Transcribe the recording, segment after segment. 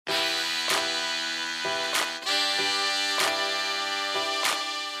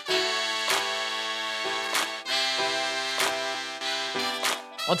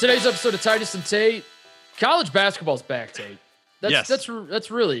On today's episode of Titus and Tate, college basketball's back, Tate. That's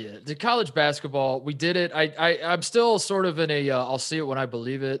really it. The college basketball, we did it. I'm still sort of in a I'll see it when I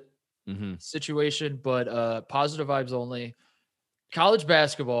believe it situation, but positive vibes only. College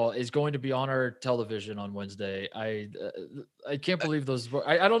basketball is going to be on our television on Wednesday. I can't believe those.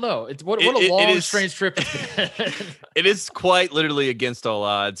 I don't know. What a long, strange trip it's been. It is quite literally against all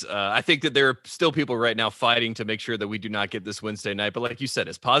odds. I think that there are still people right now fighting to make sure that we do not get this Wednesday night. But like you said,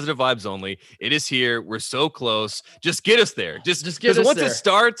 it's positive vibes only. It is here. We're so close. Just get us there. Just get us once there. It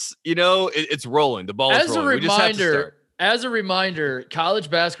starts, it's rolling. The ball is rolling. We just have to start. As a reminder,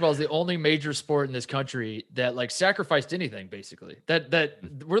 college basketball is the only major sport in this country that sacrificed anything, basically. That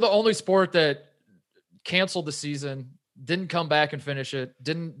we're the only sport that canceled the season, didn't come back and finish it,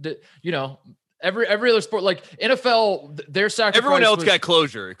 every other sport, like NFL, their sacrifice. Everyone else got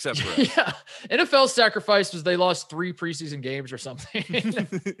closure except for us. Yeah. NFL's sacrifice was they lost 3 preseason games or something.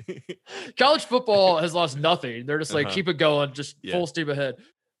 College football has lost nothing. They're just keep it going, just full steam ahead.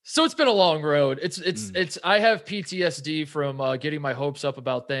 So it's been a long road. It's I have PTSD from getting my hopes up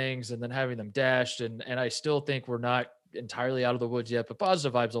about things and then having them dashed. And I still think we're not entirely out of the woods yet, but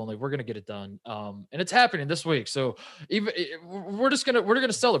positive vibes only. We're going to get it done. And it's happening this week. So we're going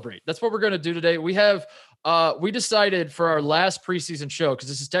to celebrate. That's what we're going to do today. We have, we decided for our last preseason show, cause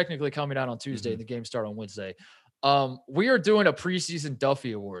this is technically coming out on Tuesday and the games start on Wednesday. We are doing a preseason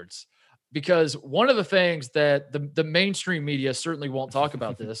Duffy Awards. Because one of the things that the mainstream media certainly won't talk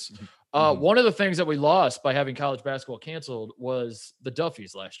about this. One of the things that we lost by having college basketball canceled was the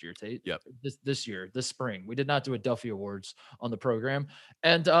Duffys last year, Tate. Yep. This spring, we did not do a Duffy Awards on the program,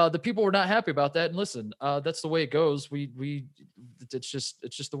 and the people were not happy about that. And listen, that's the way it goes. It's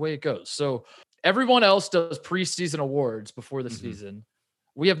just the way it goes. So everyone else does preseason awards before the season.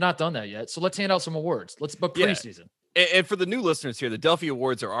 We have not done that yet. So let's hand out some awards. Let's book preseason. And for the new listeners here, the Duffy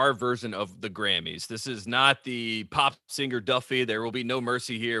Awards are our version of the Grammys. This is not the pop singer Duffy. There will be no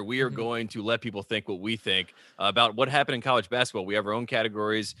mercy here. We are going to let people think what we think about what happened in college basketball. We have our own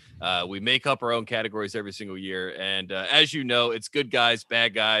categories. We make up our own categories every single year. And as you know, it's good guys,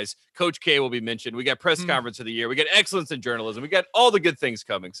 bad guys. Coach K will be mentioned. We got press conference of the year. We got excellence in journalism. We got all the good things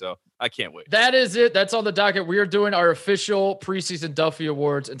coming. So I can't wait. That is it. That's on the docket. We are doing our official preseason Duffy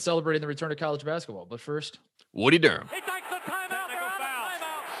Awards and celebrating the return of college basketball. But first, Woody Durham. He takes the timeout.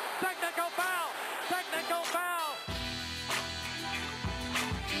 Technical foul.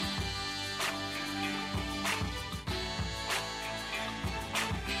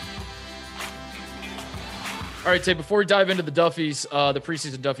 All right, Tate, before we dive into the Duffys, the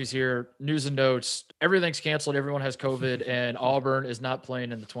preseason Duffys here, news and notes. Everything's canceled. Everyone has COVID, and Auburn is not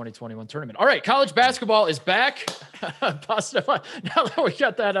playing in the 2021 tournament. All right, college basketball is back. Positive. Now that we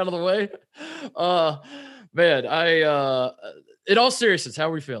got that out of the way. Man, in all seriousness, how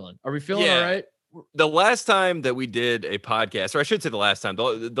are we feeling? Are we feeling all right? The last time that we did a podcast, or I should say the last time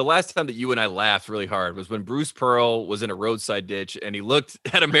that you and I laughed really hard was when Bruce Pearl was in a roadside ditch and he looked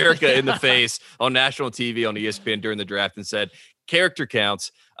at America in the face on national TV on ESPN during the draft and said, character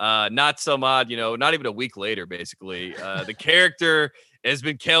counts, not some odd, not even a week later, basically. The character has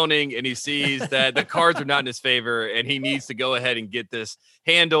been counting and he sees that the cards are not in his favor and he needs to go ahead and get this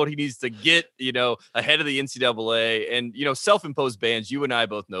handled. He needs to get, ahead of the NCAA and, self-imposed bans. You and I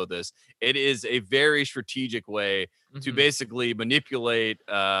both know this. It is a very strategic way to basically manipulate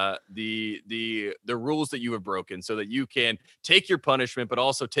the rules that you have broken so that you can take your punishment, but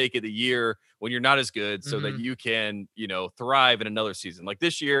also take it a year when you're not as good so that you can, thrive in another season. Like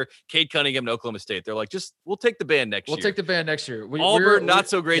this year, Cade Cunningham and Oklahoma State, they're like, we'll take the ban next year. We'll take the ban next year. Auburn, not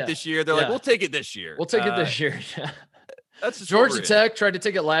so great this year. They're like, we'll take it this year. We'll take it this year. That's Georgia Tech tried to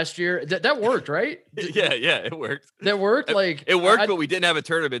take it last year. That worked, right? Yeah, it worked. That worked. It worked, but we didn't have a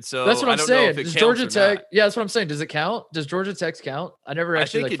tournament, so that's what I'm saying. Does Georgia Tech? Not. Yeah, that's what I'm saying. Does it count? Does Georgia Tech's count? I never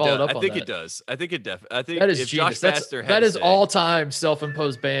actually followed up on that. I think it does. I think it definitely. I think that is genius. That is all-time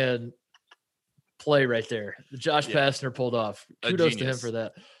self-imposed ban play right there. Josh Pastner pulled off. Kudos to him for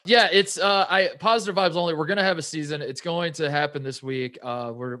that. Yeah, it's positive vibes only. We're gonna have a season. It's going to happen this week.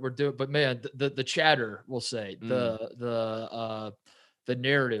 We're doing, but man, the chatter, we'll say, the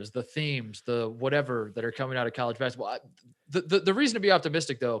narratives, the themes, the whatever that are coming out of college basketball. The reason to be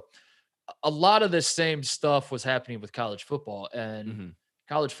optimistic though, a lot of this same stuff was happening with college football, and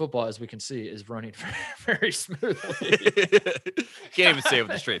college football, as we can see, is running very, very smoothly. Can't even say it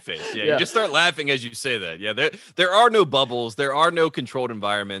with a straight face. Yeah, you just start laughing as you say that. Yeah, there are no bubbles. There are no controlled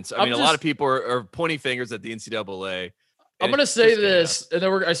environments. I mean, a lot of people are pointing fingers at the NCAA. I'm going to say this, and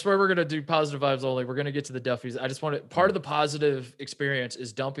then I swear we're going to do positive vibes only. We're going to get to the Duffys. I just want to, part of the positive experience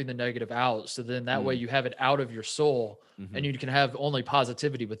is dumping the negative out. So then that way you have it out of your soul and you can have only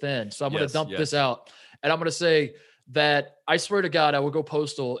positivity within. So I'm going to dump this out, and I'm going to say that I swear to God, I will go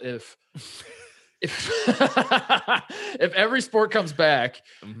postal if every sport comes back,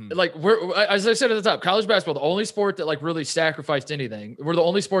 like we're, as I said at the top, college basketball, the only sport that like really sacrificed anything. We're the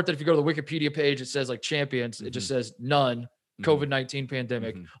only sport that if you go to the Wikipedia page, it says like champions. It just says none, COVID-19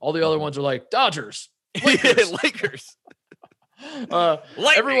 pandemic. All the other ones are like Dodgers, Lakers. Lakers.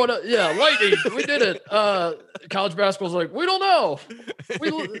 Everyone, lightning. We did it. College basketball's like, we don't know.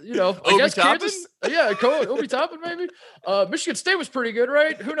 I guess Kansas, Obi Toppin maybe. Michigan State was pretty good,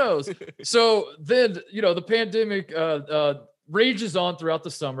 right? Who knows? So then, the pandemic rages on throughout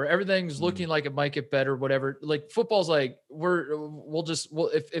the summer. Everything's looking like it might get better, whatever. Like football's like,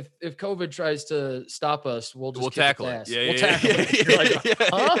 if COVID tries to stop us, we'll tackle it. We'll tackle it. You're like,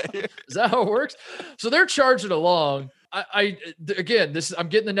 huh? Is that how it works? So they're charging along. I'm getting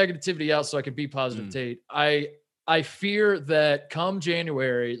the negativity out so I can be positive, Tate. I fear that come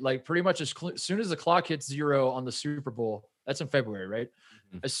January, like pretty much as soon as the clock hits 0 on the Super Bowl, that's in February, right?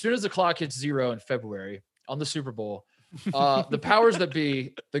 As soon as the clock hits 0 in February on the Super Bowl, the powers that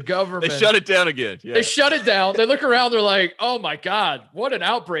be, the government, they shut it down again. Yeah. They shut it down. They look around. They're like, oh my God, what an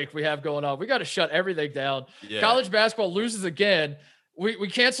outbreak we have going on. We got to shut everything down. Yeah. College basketball loses again. We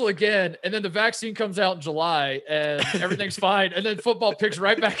cancel again, and then the vaccine comes out in July, and everything's fine. And then football picks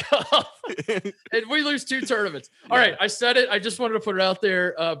right back up, and we lose 2 tournaments. All right, I said it. I just wanted to put it out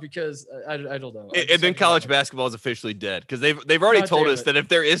there because I don't know. And then college basketball is officially dead because they've already told us that if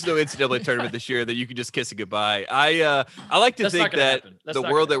there is no NCAA tournament this year, that you can just kiss it goodbye. I like to think that the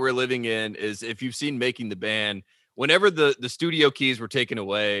world that we're living in is, if you've seen Making the Band, whenever the studio keys were taken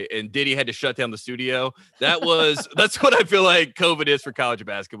away and Diddy had to shut down the studio, that's what I feel like COVID is for college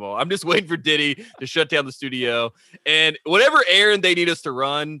basketball. I'm just waiting for Diddy to shut down the studio, and whatever errand they need us to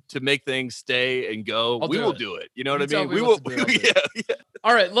run to make things stay and go, we will do it. You know what I mean? We will. Yeah.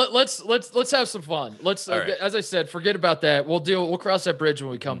 All right, let's have some fun. As I said, forget about that. We'll cross that bridge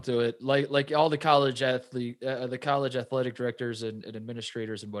when we come to it. Like all the college athletic directors and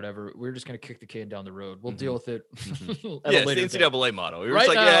administrators and whatever, we're just gonna kick the can down the road. We'll deal with it. It's the NCAA model.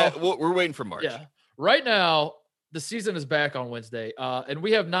 We're waiting for March. Yeah. Right now, the season is back on Wednesday, and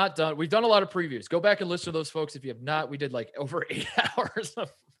we've done a lot of previews. Go back and listen to those folks if you have not. We did like over 8 hours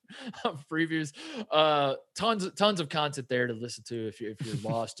of previews, tons of content there to listen to. If you're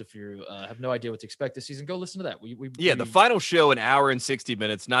lost, if you have no idea what to expect this season, go listen to that. The final show, 1 hour and 60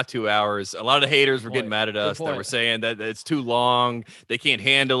 minutes, not 2 hours. A lot of the haters were getting mad at us that were saying that it's too long, they can't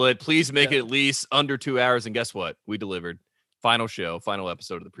handle it. Please make it at least under 2 hours. And guess what? We delivered. Final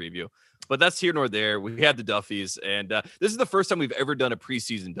episode of the preview. But that's here nor there. We had the Duffys, and this is the first time we've ever done a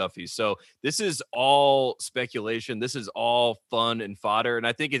preseason Duffys. So this is all speculation. This is all fun and fodder, and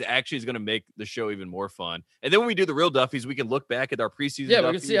I think it actually is going to make the show even more fun. And then when we do the real Duffys, we can look back at our preseason. Yeah,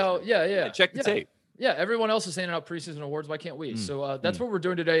 we can see how. Check the tape. Yeah, everyone else is handing out preseason awards. Why can't we? So that's what we're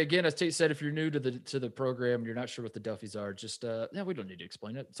doing today. Again, as Tate said, if you're new to the program, you're not sure what the Duffys are. Just we don't need to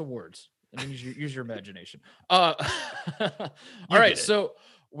explain it. It's awards. I mean, use your imagination. All right, so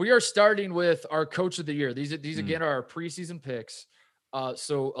we are starting with our coach of the year. These again are our preseason picks.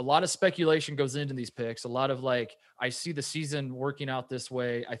 So a lot of speculation goes into these picks. A lot of I see the season working out this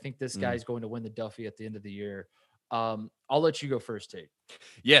way. I think this guy's going to win the Duffy at the end of the year. I'll let you go first, Tate.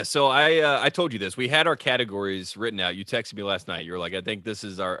 Yeah, so I told you this. We had our categories written out. You texted me last night. You were like, I think this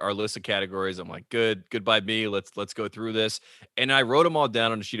is our list of categories. I'm like, goodbye me. Let's go through this. And I wrote them all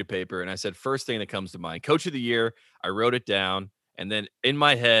down on a sheet of paper. And I said, first thing that comes to mind, coach of the year. I wrote it down. And then in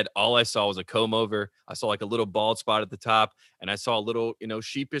my head, all I saw was a comb over. I saw like a little bald spot at the top, and I saw a little,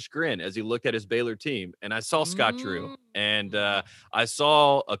 sheepish grin as he looked at his Baylor team. And I saw Scott Drew, and I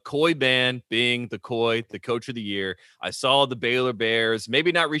saw a Coy band being the coach of the year. I saw the Baylor Bears,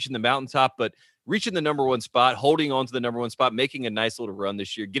 maybe not reaching the mountaintop, but reaching the number 1 spot, holding on to the number 1 spot, making a nice little run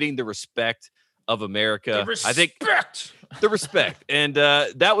this year, getting the respect of America. I think the respect. And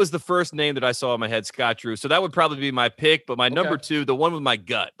that was the first name that I saw in my head, Scott Drew. So that would probably be my pick. But my number 2, the one with my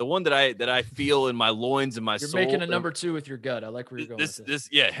gut, the one that I feel in my loins and my soul. You're making a number 2 with your gut. I like where you're going.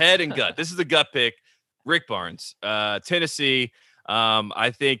 Head and gut. This is the gut pick. Rick Barnes, Tennessee.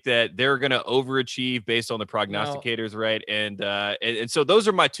 I think that they're going to overachieve based on the prognosticators, right? And so those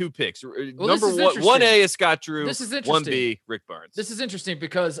are my 2 picks. Number 1A is Scott Drew. This is interesting. 1B, Rick Barnes. This is interesting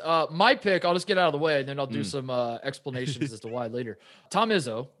because my pick, I'll just get out of the way and then I'll do some explanations as to why later. Tom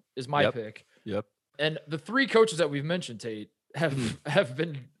Izzo is my pick. Yep. And the 3 coaches that we've mentioned, Tate, have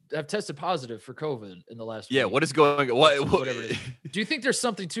been have tested positive for COVID in the last week. What is going whatever it is. Do you think there's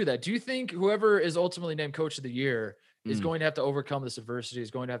something to that? Do you think whoever is ultimately named coach of the year is going to have to overcome this adversity, is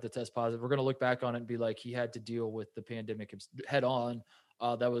going to have to test positive? We're going to look back on it and be like, he had to deal with the pandemic head on.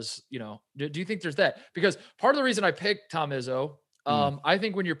 That was, do you think there's that? Because part of the reason I picked Tom Izzo, I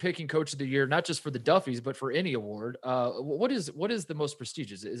think when you're picking coach of the year, not just for the Duffies, but for any award, what is the most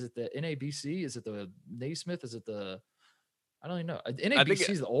prestigious? Is it the NABC? Is it the Naismith? Is it I don't even know.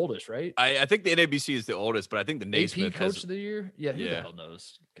 NABC is the oldest, right? I think the NABC is the oldest, but I think the Naismith AP coach of the year. Yeah, who the hell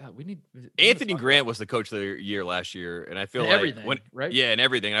knows? God, we need. Anthony Grant was the coach of the year last year, and I feel like everything, right? Yeah, and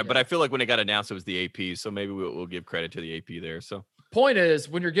everything. But I feel like when it got announced, it was the AP. So maybe we'll give credit to the AP there. So point is,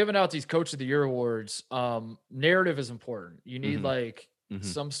 when you're giving out these coach of the year awards, narrative is important. You need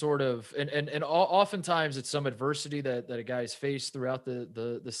some sort of and oftentimes it's some adversity that a guy's faced throughout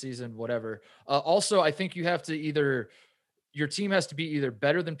the season, whatever. Also, I think you have to your team has to be either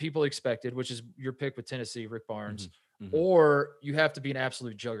better than people expected, which is your pick with Tennessee, Rick Barnes, or you have to be an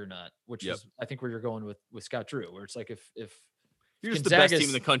absolute juggernaut, which is I think where you're going with Scott Drew, where it's like if you're just the best team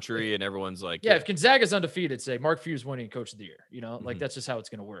in the country and everyone's like, if Gonzaga's undefeated, say Mark Few's winning coach of the year, like that's just how it's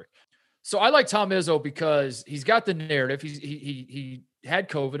going to work. So I like Tom Izzo because he's got the narrative. He had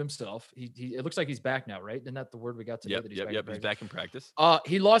COVID himself. It looks like he's back now, right? Isn't that the word we got today? He's back in practice.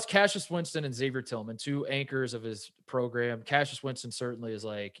 He lost Cassius Winston and Xavier Tillman, two anchors of his program. Cassius Winston certainly is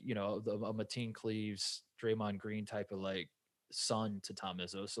like, a Mateen Cleaves, Draymond Green type of like son to Tom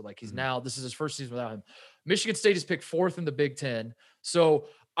Izzo. So like he's now, this is his first season without him. Michigan State is picked 4th in the Big Ten. So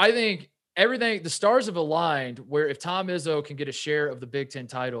I think the stars have aligned where if Tom Izzo can get a share of the Big Ten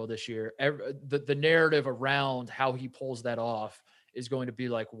title this year, the narrative around how he pulls that off is going to be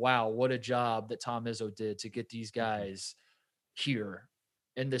like, wow, what a job that Tom Izzo did to get these guys here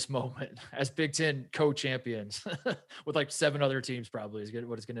in this moment as Big Ten co-champions with like 7 other teams probably is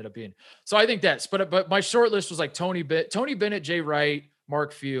what it's going to end up being. So I think but my short list was like Tony Bennett, Jay Wright,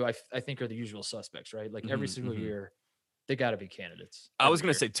 Mark Few, I think are the usual suspects, right? Like every single year, they got to be candidates. I was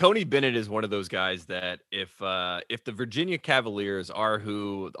going to say Tony Bennett is one of those guys that if the Virginia Cavaliers are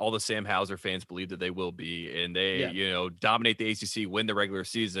who all the Sam Hauser fans believe that they will be, and they dominate the ACC, win the regular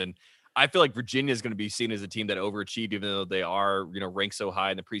season, I feel like Virginia is going to be seen as a team that overachieved, even though they are ranked so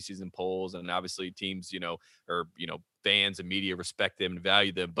high in the preseason polls, and obviously teams fans and media respect them and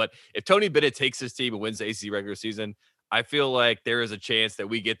value them. But if Tony Bennett takes his team and wins the ACC regular season, I feel like there is a chance that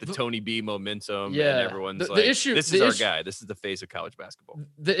we get the Tony B momentum. Yeah. And everyone's this is our guy. This is the face of college basketball.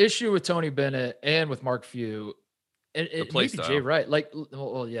 The issue with Tony Bennett and with Mark Few, and maybe Jay Wright,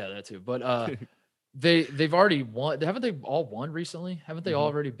 that too. But they've already won. Haven't they all won recently? Haven't they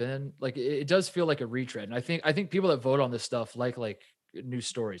already been like? It does feel like a retread. And I think people that vote on this stuff like news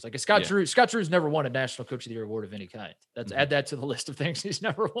stories. Like Scott Drew. Scott Drew's never won a National Coach of the Year award of any kind. That's add that to the list of things he's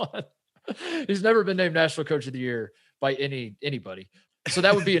never won. He's never been named National Coach of the Year by anybody. So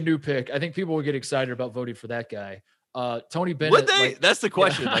that would be a new pick. I think people would get excited about voting for that guy. Tony Bennett. Would they? That's the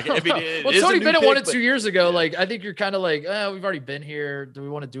question. Yeah. Like, I mean, well, Tony Bennett won it 2 years ago. Yeah. Like, I think you're kind of like, we've already been here. Do we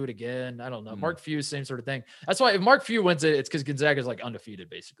want to do it again? I don't know. Mark Few, same sort of thing. That's why if Mark Few wins it, it's because Gonzaga is like undefeated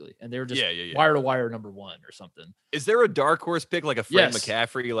basically, and they were just wire to wire number 1 or something. Is there a dark horse pick like a Fran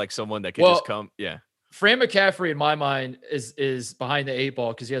McCaffrey, like someone that could just come? Yeah. Fran McCaffrey, in my mind, is behind the 8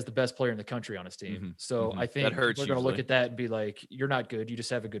 ball because he has the best player in the country on his team. So I think we're going to look at that and be like, you're not good. You just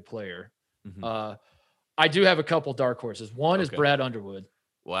have a good player. I do have a couple dark horses. One is Brad Underwood.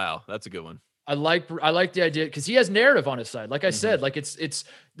 Wow, that's a good one. I like the idea because he has narrative on his side. Like I said, like this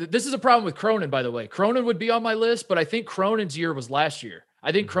is a problem with Cronin, by the way. Cronin would be on my list, but I think Cronin's year was last year.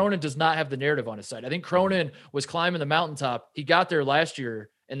 I think Cronin does not have the narrative on his side. I think Cronin was climbing the mountaintop. He got there last year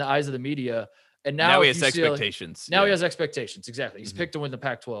in the eyes of the media. And now he has expectations. He has expectations. Exactly. He's picked to win the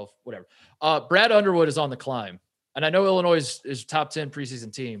Pac-12, whatever. Brad Underwood is on the climb. And I know Illinois is top 10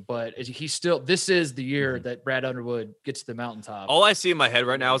 preseason team, but this is the year that Brad Underwood gets to the mountaintop. All I see in my head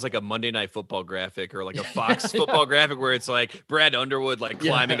right now is like a Monday Night Football graphic or like a Fox football graphic where it's like Brad Underwood like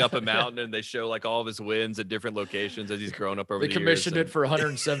climbing up a mountain and they show like all of his wins at different locations as he's grown up over the years. They commissioned it for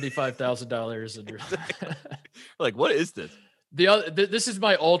 $175,000. And like, what is this? This is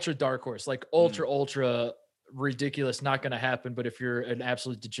my ultra dark horse, like ultra ridiculous, not going to happen. But if you're an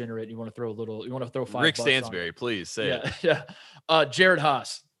absolute degenerate, you want to throw $5. Rick Stansberry, please say it. Yeah. Jared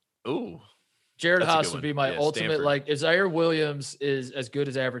Haas. Ooh, Jared Haas would be my ultimate. Stanford. Like Zaire Williams is as good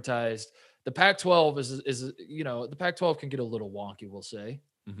as advertised. The Pac-12 is the Pac-12 can get a little wonky, we'll say,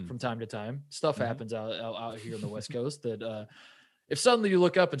 from time to time. Stuff happens out here on the West Coast that. If suddenly you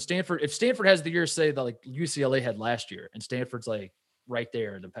look up and if Stanford has the year, say that like UCLA had last year, and Stanford's like right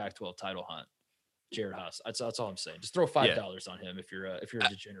there in the Pac-12 title hunt, Jared Haas. That's all I'm saying. Just throw $5 on him if you're a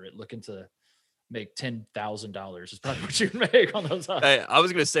degenerate looking to make $10,000 is probably what you'd make on those odds. Hey, I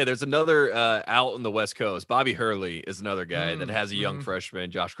was going to say there's another out on the West Coast. Bobby Hurley is another guy that has a young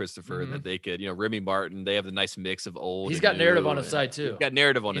freshman, Josh Christopher, that they could, Remy Martin. They have the nice mix of old. He's got narrative on his side too. He's got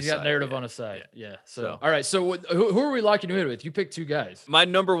narrative on his side. He's got narrative on his side. Yeah. So, all right. So who are we locking you in with? You pick 2 guys. My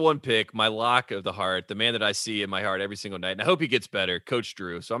number 1 pick, my lock of the heart, the man that I see in my heart every single night, and I hope he gets better, Coach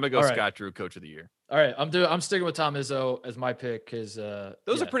Drew. So I'm going to go Scott Drew, Coach of the Year. All right, I'm sticking with Tom Izzo as my pick because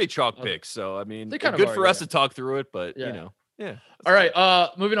those are pretty chalk picks. So I mean, they kind good of for us to talk through it, but yeah. All right,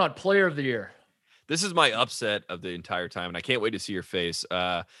 moving on. Player of the Year. This is my upset of the entire time, and I can't wait to see your face.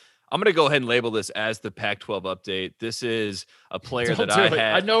 I'm going to go ahead and label this as the Pac-12 update. This is a player that I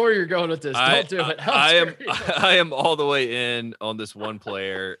had. I know where you're going with this. Don't do it. I am all the way in on this one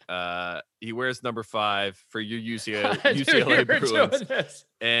player. He wears number 5 for your UCLA Bruins.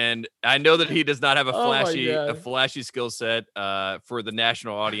 And I know that he does not have a flashy skill set for the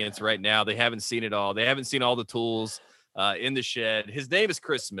national audience right now. They haven't seen it all. They haven't seen all the tools in the shed. His name is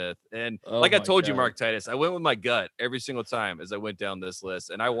Chris Smith. And like I told you, Mark Titus, I went with my gut every single time as I went down this list.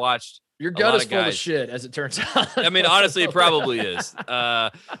 And I watched your gut is full of shit, as it turns out. I mean, honestly, it probably is.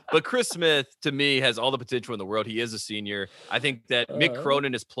 But Chris Smith, to me, has all the potential in the world. He is a senior. I think that Mick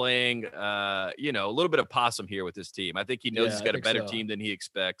Cronin is playing, a little bit of possum here with this team. I think he knows he's got a better team than he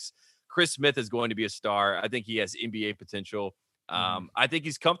expects. Chris Smith is going to be a star. I think he has NBA potential. I think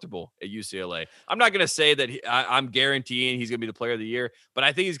he's comfortable at UCLA. I'm not going to say that I'm guaranteeing he's going to be the player of the year, but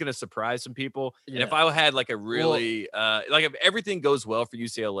I think he's going to surprise some people. Yeah. And if I had like a really, if everything goes well for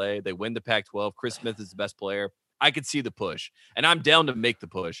UCLA, they win the Pac-12, Chris Smith is the best player, I could see the push. And I'm down to make the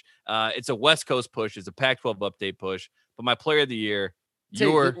push. It's a West Coast push. It's a Pac-12 update push. But my player of the year,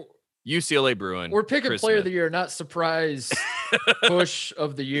 your UCLA Bruin. We're picking Chris player Smith. of the year, not surprise push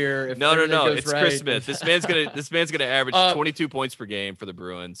of the year. If no. It's right. Chris Smith. This man's gonna average 22 points per game for the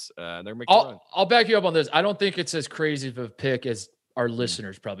Bruins. They're making. I'll back you up on this. I don't think it's as crazy of a pick as our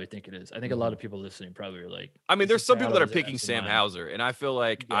listeners probably think it is. I think a lot of people listening probably are like. I mean, there's some people that are picking Sam Hauser, and I feel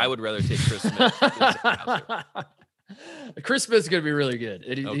like I would rather take Chris Smith than Sam Hauser. Chris Smith's gonna be really good.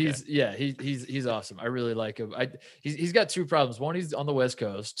 He's awesome. I really like him. He's got 2 problems. One, he's on the West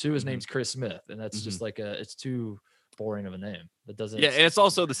Coast. 2, his name's Chris Smith, and that's just like it's too boring of a name. That doesn't. Yeah, and it's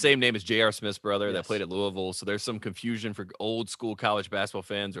also the same name as J.R. Smith's brother that played at Louisville. So there's some confusion for old school college basketball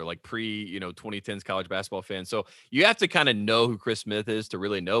fans or like 2010s college basketball fans. So you have to kind of know who Chris Smith is to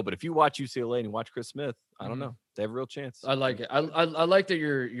really know. But if you watch UCLA and you watch Chris Smith, I don't know. They have a real chance. I like it. I like that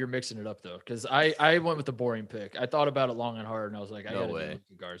you're mixing it up though, because I went with the boring pick. I thought about it long and hard, and I was like, I gotta do Luka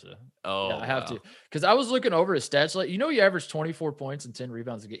Garza. I have to, because I was looking over his stats. Like, he averaged 24 points and 10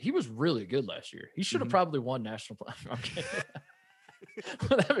 rebounds a game. He was really good last year. He should have probably won national. I'm kidding.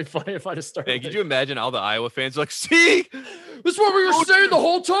 That'd be funny if I just started. Hey, could you imagine all the Iowa fans like, see, that's what we were saying the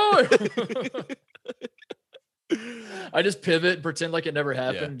whole time. I just pivot and pretend like it never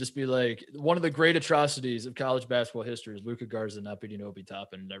happened and just be like, one of the great atrocities of college basketball history is Luka Garza not beating Obi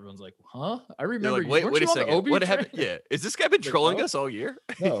Toppin. And everyone's like, huh? I remember. Like, wait a second. What happened? Yeah. Is this guy been trolling us all year?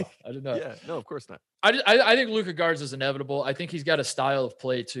 No, I didn't know. Yeah, no, of course not. I think Luka Garza is inevitable. I think he's got a style of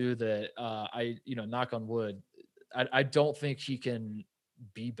play too that knock on wood, I don't think he can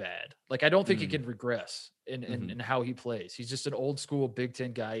be bad. Like, I don't think he can regress in how he plays. He's just an old school Big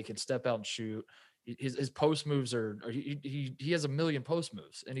Ten guy. He can step out and shoot. His post moves he has a million post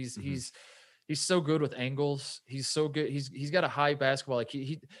moves, and he's so good with angles. He's so good. He's got a high basketball. Like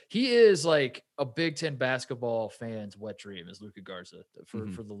he is like a Big Ten basketball fan's wet dream is Luka Garza for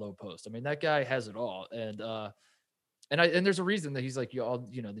the low post. I mean, that guy has it all. And there's a reason that he's like the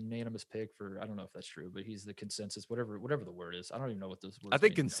unanimous pick for, I don't know if that's true, but he's the consensus, whatever the word is. I don't even know what this word is. I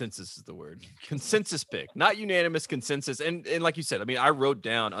think consensus is the word. Consensus pick, not unanimous, consensus. And like you said, I mean, I wrote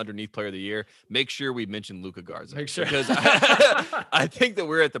down underneath player of the year, make sure we mention Luka Garza. Make sure. Because I think that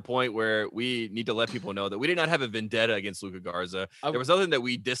we're at the point where we need to let people know that we did not have a vendetta against Luka Garza. There was nothing that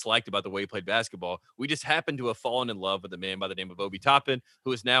we disliked about the way he played basketball. We just happened to have fallen in love with a man by the name of Obi Toppin,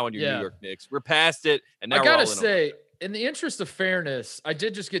 who is now on your New York Knicks. We're past it. And now I gotta say, in the interest of fairness, I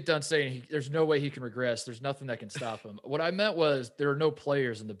did just get done saying there's no way he can regress. There's nothing that can stop him. What I meant was there are no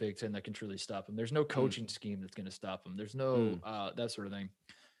players in the Big Ten that can truly stop him. There's no coaching scheme that's going to stop him. There's no that sort of thing.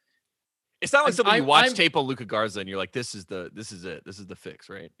 It's not like something you watch tape on Luka Garza and you're like, this is it. This is the fix,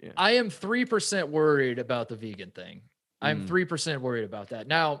 right? Yeah. I am 3% worried about the vegan thing. I'm 3% worried about that.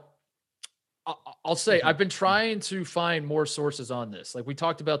 Now, I'll say I've been trying to find more sources on this. Like, we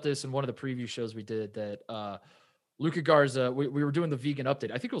talked about this in one of the preview shows we did, that Luka Garza, we were doing the vegan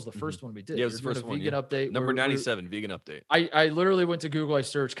update. I think it was the first one we did. Yeah, it was the first one. Vegan update. Number 97, vegan update. I literally went to Google. I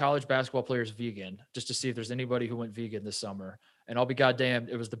searched college basketball players vegan just to see if there's anybody who went vegan this summer. And I'll be goddamned,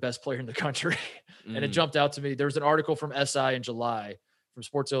 it was the best player in the country. And it jumped out to me. There was an article from SI in July from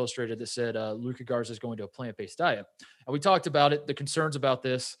Sports Illustrated that said Luka Garza is going to a plant-based diet. And we talked about it, the concerns about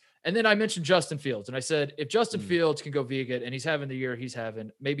this. And then I mentioned Justin Fields. And I said, if Justin Fields can go vegan and he's having the year he's having,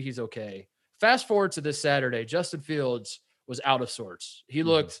 maybe he's okay. Fast forward to this Saturday, Justin Fields was out of sorts. He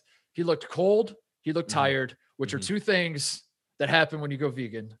looked cold. He looked tired, which are two things that happen when you go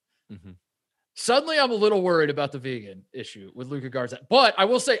vegan. Suddenly I'm a little worried about the vegan issue with Luka Garza. But I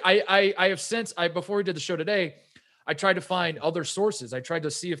will say I have since before we did the show today, I tried to find other sources. I tried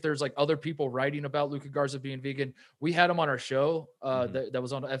to see if there's like other people writing about Luka Garza being vegan. We had him on our show that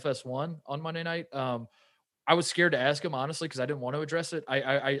was on FS1 on Monday night. I was scared to ask him, honestly, because I didn't want to address it.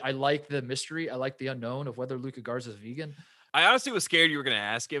 I like the mystery. I like the unknown of whether Luka Garza is vegan. I honestly was scared you were going to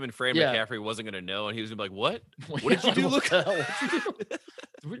ask him, and Fran McCaffrey wasn't going to know, and he was going to be like, "What? What did you do, Luka?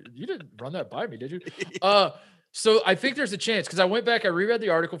 You didn't run that by me, did you?" So I think there's a chance, because I went back, I reread the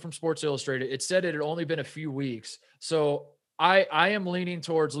article from Sports Illustrated. It said it had only been a few weeks. So I am leaning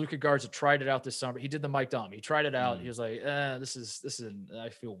towards Luka Garza tried it out this summer. He did the Mike Dom. He tried it out. He was like, this is I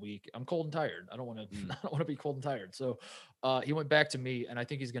feel weak. I'm cold and tired. I don't want to be cold and tired. So he went back to me, and I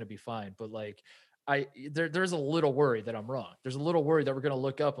think he's going to be fine. But like, there's a little worry that I'm wrong. There's a little worry that we're going to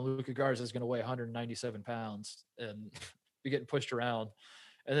look up and Luka Garza is going to weigh 197 pounds and be getting pushed around.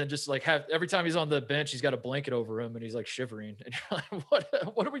 And then just like every time he's on the bench, he's got a blanket over him and he's like shivering. And you're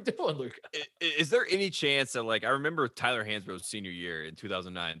like, what are we doing, Luka? Is there any chance that, like, I remember Tyler Hansbrough's senior year in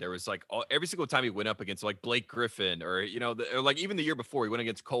 2009, there was like every single time he went up against like Blake Griffin or, or like even the year before he went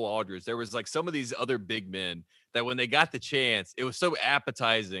against Cole Aldridge, there was like some of these other big men that when they got the chance, it was so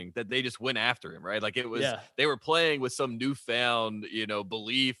appetizing that they just went after him, right? Like it was, they were playing with some newfound,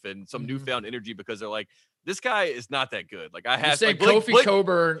 belief and some newfound energy because they're like, this guy is not that good. Like I have saying Kofi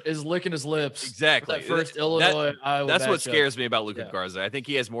Coburn is licking his lips. Exactly. That first Illinois, Iowa. That's what scares me about Luka Garza. I think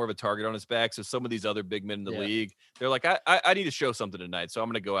he has more of a target on his back. So some of these other big men in the league, they're like, I need to show something tonight. So I'm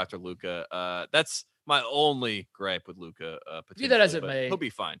going to go after Luka. That's my only gripe with Luka. Be that as it may, he'll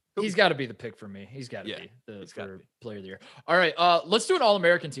be fine. He's got to be the pick for me. He's got to be the player of the year. All right, let's do an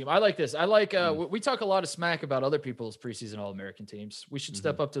All-American team. I like this. I like. We talk a lot of smack about other people's preseason All-American teams. We should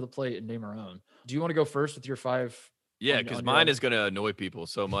step up to the plate and name our own. Do you want to go first with your 5? Yeah, because mine is going to annoy people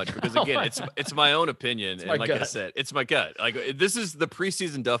so much because again, it's my own opinion, and like I said, it's my gut. Like this is the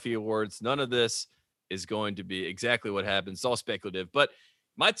preseason Duffy Awards. None of this is going to be exactly what happens. It's all speculative, but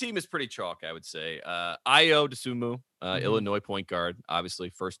my team is pretty chalk, I would say. Ayo Dosunmu, Illinois point guard, obviously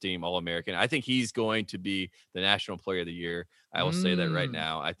first team All-American. I think he's going to be the National Player of the Year. I will say that right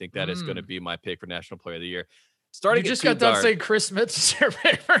now. I think that is going to be my pick for National Player of the Year. Starting, you just got done saying Chris Smith is your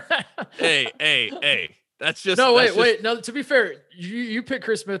favorite. Hey. That's just wait. No, to be fair, you pick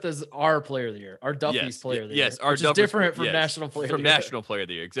Chris Smith as our player of the year, our Duffy's player of the year. Yes, our which is different from National Player from National Player of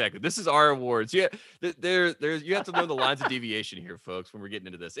the Year. Exactly. This is our awards. Yeah, there you have to know the lines of deviation here, folks, when we're getting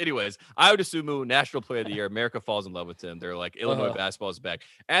into this. Anyways, Ayo Dosunmu, National Player of the Year. America falls in love with him. They're like, Illinois basketball is back.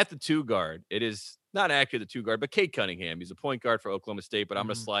 At the 2 guard, it is not accurate, the 2 guard, but Cade Cunningham. He's a point guard for Oklahoma State, but I'm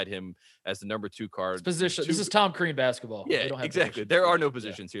going to slide him as the number 2 guard. Position. This is Tom Crean basketball. Yeah, exactly. There are no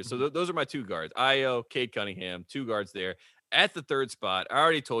positions here. So those are my 2 guards. Ayo, Cade Cunningham, 2 guards there. At the 3rd spot, I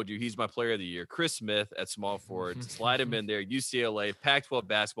already told you he's my player of the year. Chris Smith at small forward. Slide him in there. UCLA, Pac-12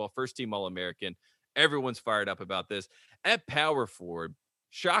 basketball, first team All-American. Everyone's fired up about this. At power forward,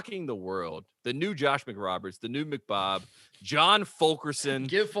 shocking the world, the new Josh McRoberts, the new McBob, John Fulkerson.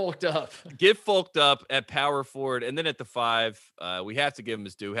 Get folked up. Get folked up at power forward. And then at the 5, we have to give him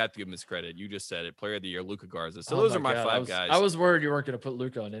his due, have to give him his credit. You just said it. Player of the year, Luka Garza. So those are my 5 guys. I was worried you weren't going to put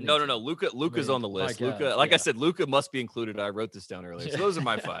Luka on any. No. Luka's on the list. Luka, I said, Luka must be included. I wrote this down earlier. So those are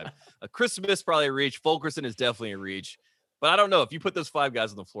my 5. Chris Smith's probably a reach. Fulkerson is definitely a reach. But I don't know. If you put those 5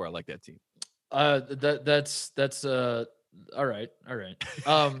 guys on the floor, I like that team. That's all right.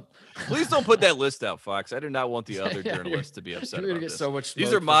 Please don't put that list out, Fox. I do not want the other journalists to be upset about this. So much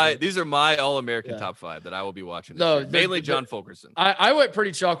these are my All-American top 5 that I will be watching. No, mainly John Fulkerson. I went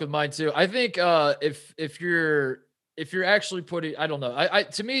pretty chalk with mine too. I think if you're actually putting, I don't know.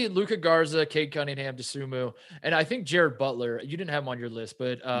 To me, Luka Garza, Cade Cunningham, Dosunmu, and I think Jared Butler. You didn't have him on your list,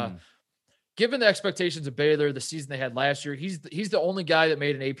 but given the expectations of Baylor, the season they had last year, he's the only guy that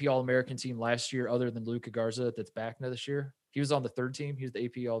made an AP All-American team last year other than Luka Garza that's back now this year. He was on the 3rd team. He was the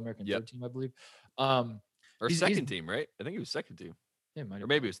AP All-American 3rd team, I believe. Or second team, right? I think he was second team. Yeah, or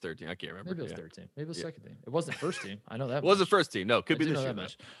maybe it was third team. I can't remember. Maybe it was third team. Maybe it was second team. It wasn't first team. I know that. It wasn't first team. No, could be this year.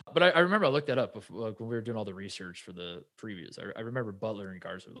 But I remember I looked that up before, like, when we were doing all the research for the previews. I remember Butler and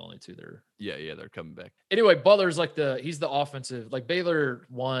Garza were the only two there. Yeah, they're coming back. Anyway, Butler's like he's the offensive. Like Baylor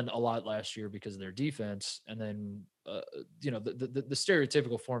won a lot last year because of their defense, and then the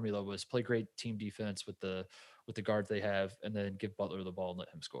stereotypical formula was play great team defense with the guards they have, and then give Butler the ball and let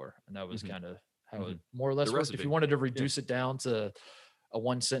him score, and that was kind of how it more or less worked. If you wanted to reduce it down to a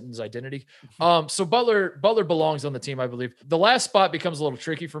one sentence identity. So Butler belongs on the team, I believe. The last spot becomes a little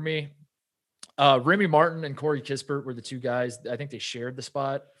tricky for me. Remy Martin and Corey Kispert were the two guys. I think they shared the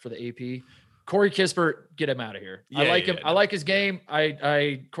spot for the AP. Corey Kispert, get him out of here. I like him. I like his game.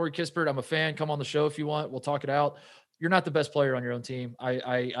 Corey Kispert, I'm a fan. Come on the show if you want. We'll talk it out. You're not the best player on your own team.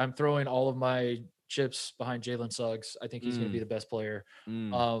 I'm throwing all of my chips behind Jalen Suggs. I think he's going to be the best player.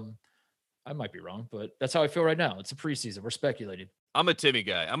 I might be wrong, but that's how I feel right now. It's a preseason. We're speculating. I'm a Timmy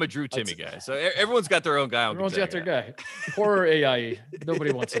guy. I'm a Drew Timmy guy. So everyone's got their own guy. Everyone's got their guy. Poor AIE.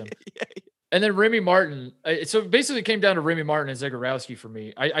 Nobody wants him. And then Remy Martin. So basically it came down to Remy Martin and Zegarowski for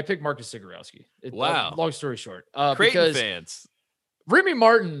me. I picked Marcus Zegarowski. Wow. Long story short. Creighton fans. Remy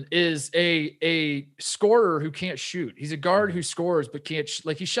Martin is a scorer who can't shoot. He's a guard who scores but can't.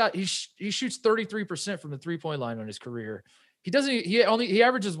 He shoots 33% from the 3-point line on his career. He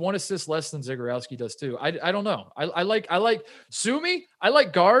averages 1 assist less than Zegarowski does too. I don't know. I like Sumi. I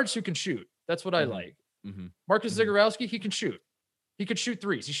like guards who can shoot. That's what I like. Marcus Zegarowski, he can shoot. He could shoot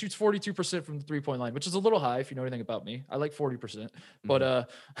threes. He shoots 42% from the 3-point line, which is a little high if you know anything about me. I like 40%, but I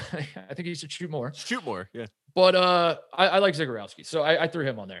think he should shoot more. Yeah. But I like Zegarowski, so I threw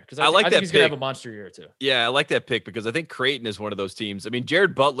him on there because I think he's gonna have a monster year too. Yeah, I like that pick because I think Creighton is one of those teams. I mean,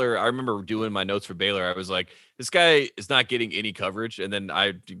 Jared Butler. I remember doing my notes for Baylor. I was like, this guy is not getting any coverage, and then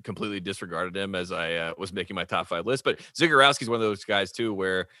I completely disregarded him as I was making my top 5 list. But Zegarowski is one of those guys too,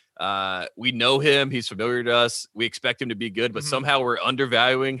 where we know him. He's familiar to us. We expect him to be good, but somehow we're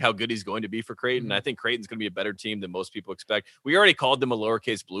undervaluing how good he's going to be for Creighton. I think Creighton's going to be a better team than most people expect. We already called them a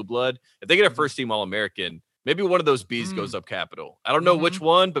lowercase blue blood. If they get a first team All-American, maybe one of those B's goes up capital. I don't know which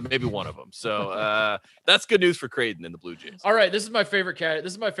one, but maybe one of them. So that's good news for Creighton and the Blue Jays. All right, this is my favorite cat.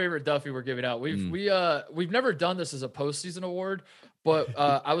 This is my favorite Duffy we're giving out. We've never done this as a postseason award, but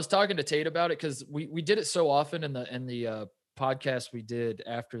I was talking to Tate about it because we did it so often in the podcast we did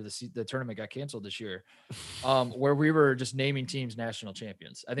after the tournament got canceled this year, where we were just naming teams national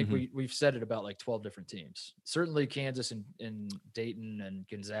champions. I think we've said it about like 12 different teams. Certainly Kansas and Dayton and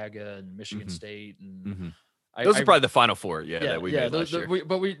Gonzaga and Michigan State and. Those are probably the final 4, that we made last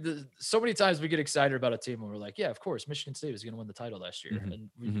year. So many times we get excited about a team and we're like, yeah, of course, Michigan State was going to win the title last year,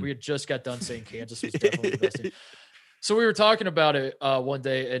 and we had just got done saying Kansas was definitely the best team. So we were talking about it one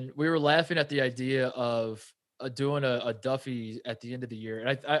day, and we were laughing at the idea of doing a Duffy at the end of the year.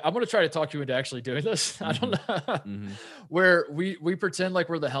 And I'm going to try to talk you into actually doing this. I don't know. Where we pretend like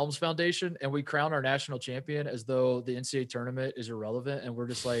we're the Helms Foundation and we crown our national champion as though the NCAA tournament is irrelevant, and we're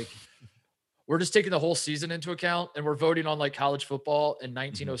just like. We're just taking the whole season into account, and we're voting on like college football in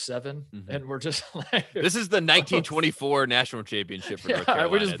 1907, and we're just like, this is the 1924 national championship for North Carolina.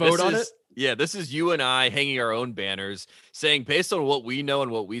 We just vote on it. Yeah, this is you and I hanging our own banners saying, based on what we know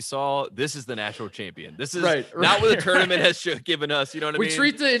and what we saw, this is the national champion. This is not what the tournament has given us. You know what I mean? We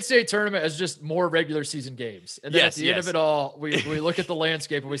treat the NCAA tournament as just more regular season games. And then at the end of it all, we look at the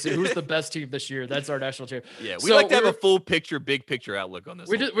landscape and we say, who's the best team this year? That's our national champion. Yeah, we like to have a full picture, big picture outlook on this.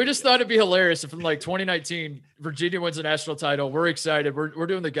 We just thought it'd be hilarious if in like 2019, Virginia wins a national title. We're excited. We're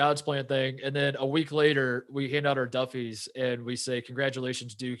doing the God's plan thing. And then a week later, we hand out our Duffies and we say,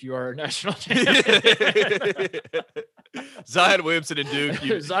 congratulations, Duke. You are our national champion. Zion Williamson and Duke,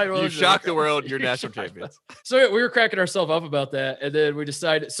 you shocked the world. You're national champions. So we were cracking ourselves up about that, and then we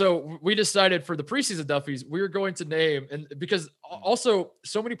decided for the preseason Duffies, we were going to name, and because also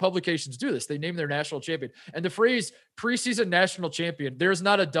so many publications do this, they name their national champion, and the phrase preseason national champion, there's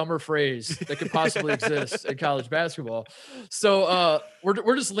not a dumber phrase that could possibly exist in college basketball. So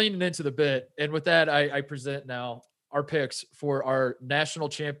we're just leaning into the bit, and with that, I present now our picks for our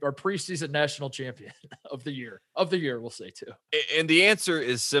our preseason national champion of the year, we'll say too. And the answer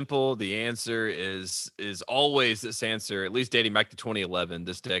is simple. The answer is always this answer, at least dating back to 2011,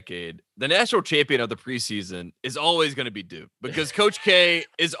 this decade. The national champion of the preseason is always going to be Duke, because Coach K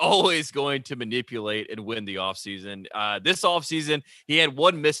is always going to manipulate and win the offseason. This offseason, he had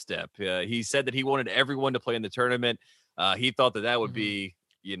one misstep. He said that he wanted everyone to play in the tournament. He thought that would be,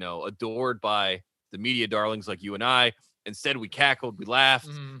 adored by the media darlings like you and I. Instead, we cackled, we laughed,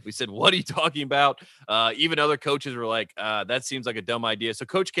 we said, "What are you talking about?" Even other coaches were like, "That seems like a dumb idea." So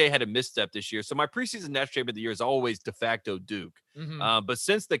Coach K had a misstep this year. So my preseason national champion of the year is always de facto Duke. But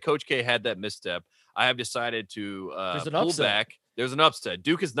since the Coach K had that misstep, I have decided to pull back. There's an upset.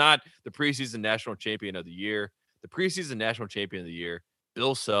 Duke is not the preseason national champion of the year. The preseason national champion of the year,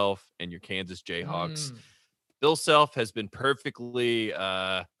 Bill Self and your Kansas Jayhawks. Bill Self has been perfectly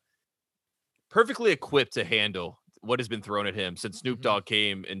equipped to handle what has been thrown at him since Snoop Dogg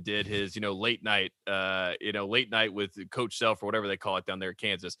came and did his, late night with Coach Self or whatever they call it down there in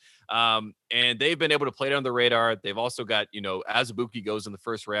Kansas. And they've been able to play it on the radar. They've also got, Azubuike goes in the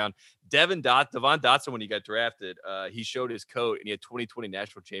first round. Devon Dotson, when he got drafted, he showed his coat and he had 2020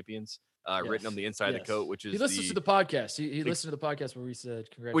 national champions written on the inside of the coat, which is he listens to the podcast. He listened to the podcast where we said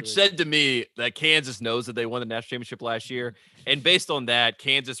congratulations. Which said to me that Kansas knows that they won the national championship last year. And based on that,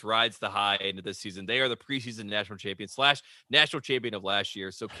 Kansas rides the high into this season. They are the preseason national champion / national champion of last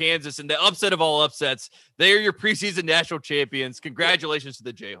year. So Kansas, in the upset of all upsets, they are your preseason national champions. Congratulations to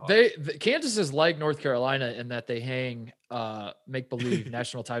the Jayhawks. Kansas is like North Carolina in that they hang make-believe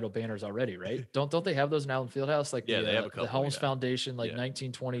national title banners already, right? Don't they have those in Allen Fieldhouse? Like they have a couple, the Helms Foundation,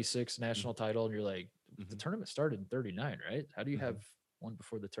 1926 national title, and you're like, the tournament started in 39, right? How do you have one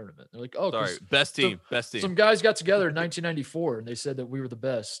before the tournament? They're like, sorry, best team. Some guys got together in 1994 and they said that we were the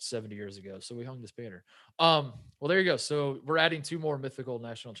best 70 years ago, so we hung this banner. Well, there you go. So we're adding 2 more mythical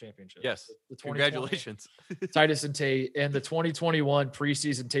national championships. Yes, congratulations, Titus and Tate, and the 2021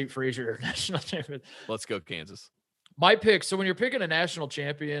 preseason Tate Frazier national champion. Let's go, Kansas. My pick. So when you're picking a national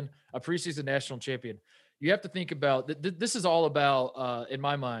champion, a preseason national champion, you have to think about this is all about, in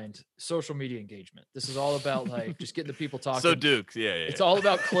my mind, social media engagement. This is all about just getting the people talking. So Duke, yeah. It's all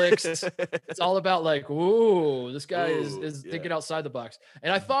about clicks. It's all about ooh, this guy is thinking outside the box.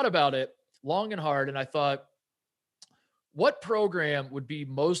 And I thought about it long and hard, and I thought, what program would be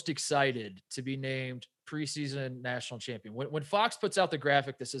most excited to be named preseason national champion? When Fox puts out the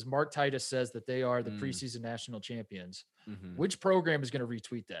graphic that says Mark Titus says that they are the preseason national champions, which program is going to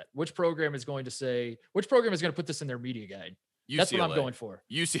retweet that? Which program is going to put this in their media guide? UCLA. That's what I'm going for.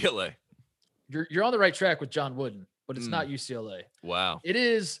 UCLA. You're on the right track with John Wooden, but it's not UCLA. Wow. It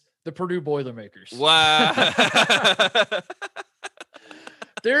is the Purdue Boilermakers. Wow.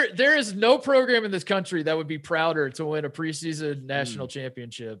 There is no program in this country that would be prouder to win a preseason national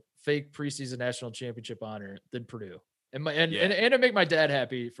championship, fake preseason national championship honor than Purdue. And to make my dad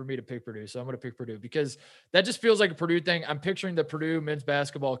happy for me to pick Purdue. So I'm going to pick Purdue because that just feels like a Purdue thing. I'm picturing the Purdue men's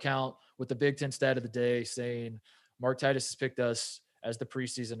basketball account with the Big Ten stat of the day saying Mark Titus has picked us as the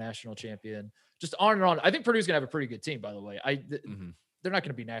preseason national champion. Just on and on. I think Purdue's going to have a pretty good team, by the way. They're not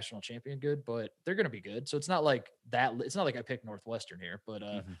going to be national champion good, but they're going to be good. So it's not like that. It's not like I picked Northwestern here, but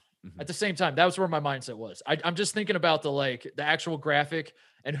at the same time, that was where my mindset was. I'm just thinking about the actual graphic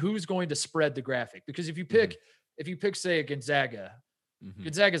and who's going to spread the graphic. Because if you pick, say, Gonzaga,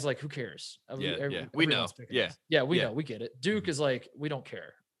 Gonzaga's like, who cares? We know. We know. We get it. Duke is like, we don't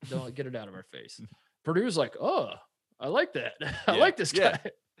care. Don't get it out of our face. Purdue's like, oh, I like that. I like this guy.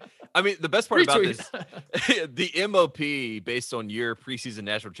 I mean, the best part about this, the MOP based on your preseason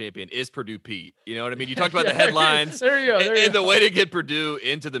national champion is Purdue Pete. You know what I mean? You talked about the headlines. There you go. And the way to get Purdue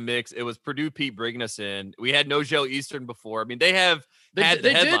into the mix, it was Purdue Pete bringing us in. We had Nojel Eastern before. I mean, they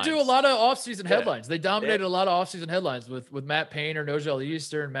did do a lot of offseason headlines. They dominated a lot of offseason headlines with Matt Painter, Nojel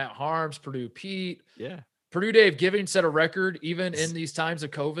Eastern, Matt Harms, Purdue Pete. Yeah. Purdue Dave Giving set a record even in these times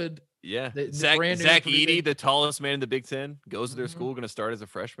of COVID. Yeah. Zach Edey, the tallest man in the Big Ten, goes to their school, going to start as a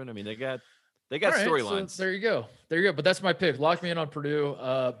freshman. I mean, they got storylines. So there you go. But that's my pick. Lock me in on Purdue.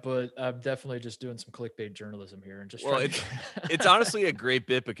 But I'm definitely just doing some clickbait journalism here and just. Well, it's honestly a great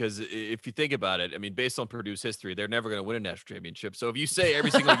bit because if you think about it, I mean, based on Purdue's history, they're never going to win a national championship. So if you say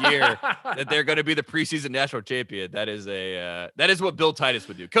every single year that they're going to be the preseason national champion, that is what Bill Titus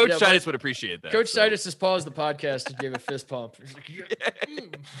would do. Coach Titus would appreciate that. Coach Titus just paused the podcast and gave a fist pump.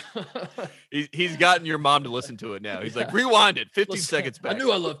 He's gotten your mom to listen to it now. He's like, rewind it 15 seconds back. I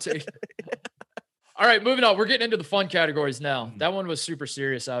knew I loved Tate. All right, moving on. We're getting into the fun categories now. That one was super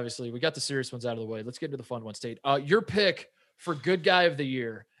serious, obviously. We got the serious ones out of the way. Let's get into the fun ones, Tate. Your pick for Good Guy of the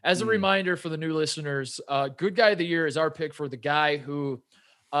Year. As a reminder for the new listeners, Good Guy of the Year is our pick for the guy who,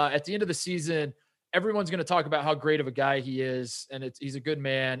 at the end of the season, everyone's going to talk about how great of a guy he is, and he's a good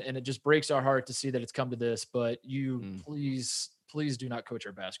man, and it just breaks our heart to see that it's come to this. But you please do not coach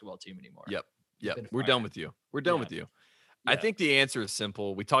our basketball team anymore. Yep. We're done with you. We're done with you. I think the answer is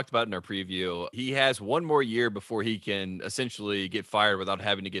simple. We talked about it in our preview. He has one more year before he can essentially get fired without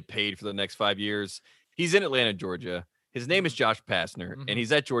having to get paid for the next 5 years. He's in Atlanta, Georgia. His name is Josh Pastner, and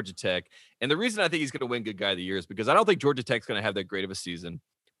he's at Georgia Tech. And the reason I think he's going to win Good Guy of the Year is because I don't think Georgia Tech's going to have that great of a season.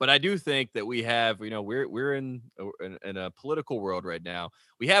 But I do think that we have, we're in a political world right now.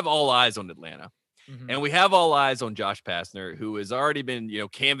 We have all eyes on Atlanta. And we have all eyes on Josh Pastner, who has already been,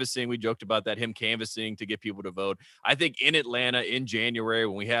 canvassing. We joked about that, him canvassing to get people to vote. I think in Atlanta in January,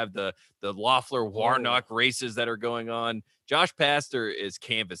 when we have the Loeffler Warnock races that are going on, Josh Pastner is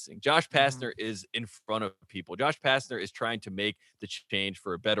canvassing. Josh Pastner is in front of people. Josh Pastner is trying to make the change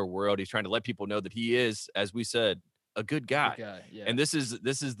for a better world. He's trying to let people know that he is, as we said, a good guy. Yeah. And this is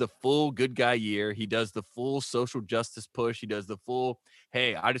the full good guy year. He does the full social justice push. He does the full,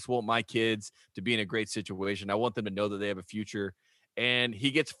 hey, I just want my kids to be in a great situation. I want them to know that they have a future. And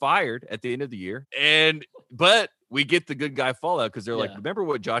he gets fired at the end of the year. But we get the good guy fallout because they're like, remember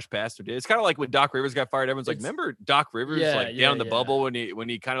what Josh Pastner did? It's kind of like when Doc Rivers got fired. Everyone's like, remember Doc Rivers down in the bubble when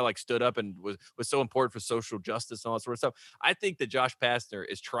he kind of like stood up and was so important for social justice and all that sort of stuff. I think that Josh Pastner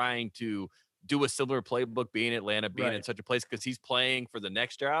is trying to do a similar playbook, being in Atlanta, being in such a place, because he's playing for the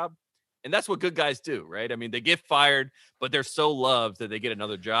next job. And that's what good guys do, right? I mean, they get fired, but they're so loved that they get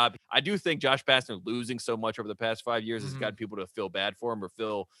another job. I do think Josh Pastner losing so much over the past 5 years has got people to feel bad for him or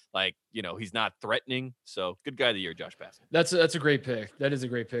feel like, he's not threatening. So good guy of the year, Josh Pastner. That's a great pick. That is a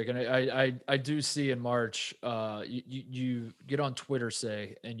great pick. And I do see in March, you get on Twitter,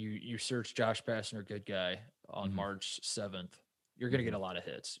 say, and you search Josh Pastner, good guy on March 7th. You're going to get a lot of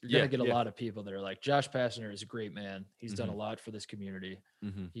hits. You're going to get a lot of people that are like, Josh Pastner is a great man. He's done a lot for this community.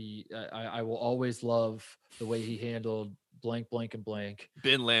 I will always love the way he handled blank, blank, and blank.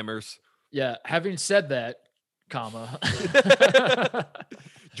 Ben Lammers. Yeah. Having said that, comma.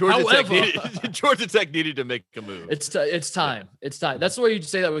 Georgia Tech needed to make a move. It's time. It's time. That's the way you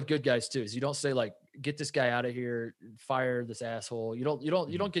say that with good guys too. Is you don't say like, get this guy out of here, fire this asshole. You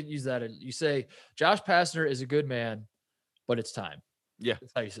don't get use that. You say Josh Pastner is a good man, but it's time. Yeah.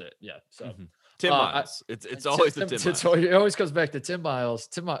 That's how you say it. Yeah. So Tim Miles. It's always the Tim Miles. It always comes back to Tim Miles.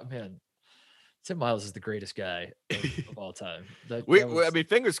 Tim Miles is the greatest guy of all time. I mean,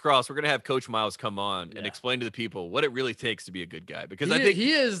 fingers crossed, we're going to have Coach Miles come on and explain to the people what it really takes to be a good guy. Because I think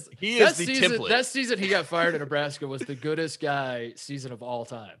he is the template. That season he got fired in Nebraska was the goodest guy season of all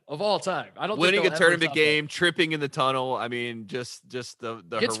time. I don't winning think a tournament game, tripping in the tunnel. I mean, just the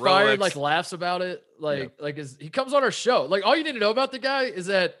gets heroics. Fired, like laughs about it. He comes on our show. Like all you need to know about the guy is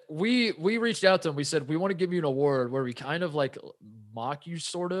that we reached out to him. We said, we want to give you an award where we kind of like mock you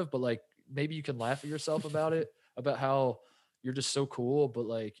sort of, but like, maybe you can laugh at yourself about it, about how you're just so cool, but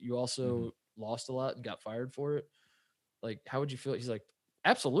like you also lost a lot and got fired for it. Like, how would you feel? He's like,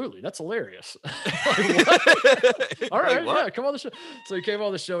 absolutely. That's hilarious. All right. Yeah. Come on the show. So he came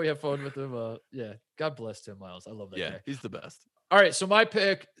on the show. We had fun with him. God bless Tim Miles. I love that guy. He's the best. All right. So my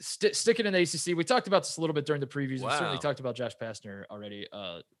pick, sticking in the ACC. We talked about this a little bit during the previews. We certainly talked about Josh Pastner already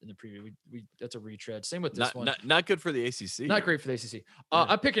in the preview. We that's a retread. Same with this one. Not good for the ACC. Not great for the ACC.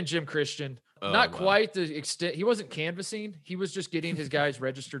 I'm picking Jim Christian. Not quite the extent. He wasn't canvassing. He was just getting his guys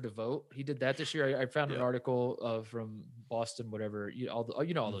registered to vote. He did that this year. I found an article from Boston, whatever. All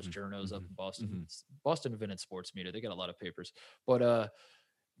those journos up in Boston. Boston Invented Sports Media. They got a lot of papers. But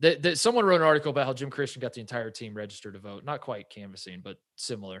someone wrote an article about how Jim Christian got the entire team registered to vote. Not quite canvassing, but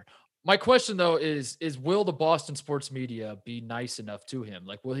similar. My question though is will the Boston sports media be nice enough to him?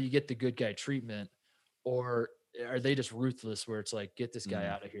 Like, will he get the good guy treatment, or are they just ruthless where it's like, get this guy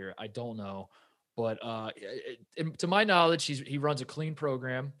out of here? I don't know. But to my knowledge, he runs a clean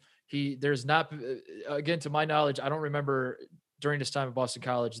program. There's not, again, to my knowledge, I don't remember during this time at Boston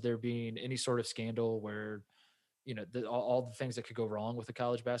College there being any sort of scandal where, all the things that could go wrong with a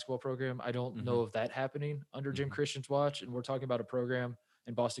college basketball program. I don't know of that happening under Jim Christian's watch. And we're talking about a program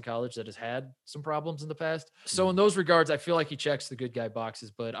in Boston College that has had some problems in the past. So in those regards, I feel like he checks the good guy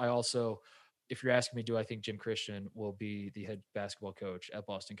boxes. But I also, if you're asking me, do I think Jim Christian will be the head basketball coach at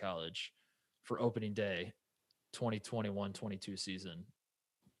Boston College for opening day 2021-22 season?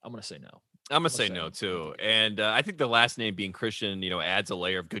 I'm going to say no. I'm going to say no too. And I think the last name being Christian, adds a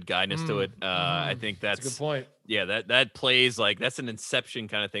layer of good guyness to it. I think that's a good point. Yeah, that plays like that's an inception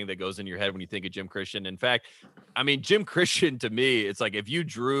kind of thing that goes in your head when you think of Jim Christian. In fact, I mean, Jim Christian to me, it's like if you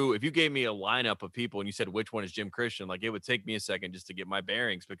gave me a lineup of people and you said which one is Jim Christian, like it would take me a second just to get my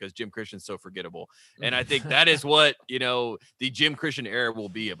bearings because Jim Christian's so forgettable. And I think that is what, the Jim Christian era will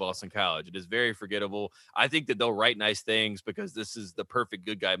be at Boston College. It is very forgettable. I think that they'll write nice things because this is the perfect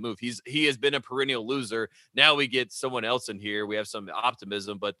good guy move. He has been a perennial loser. Now we get someone else in here. We have some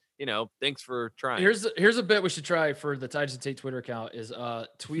optimism, but thanks for trying. Here's a bit we should try for the Titans and Tate Twitter account is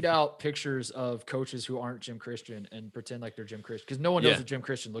tweet out pictures of coaches who aren't Jim Christian and pretend like they're Jim Christian, because no one knows what Jim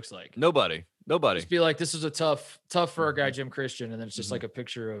Christian looks like. Nobody. Just be like, this is a tough for our guy Jim Christian, and then it's just like a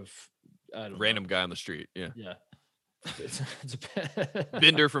picture of random guy on the street. Yeah. It's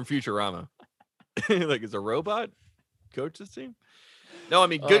Bender from Futurama. Like, is a robot coach this team? No, I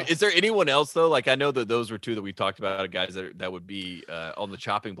mean, good. Is there anyone else though? Like, I know that those were two that we talked about, guys that would be on the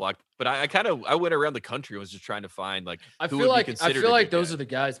chopping block. But I went around the country and was just trying to find like I feel like those are the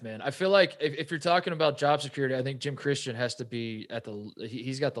guys, man. I feel like if you're talking about job security, I think Jim Christian has to be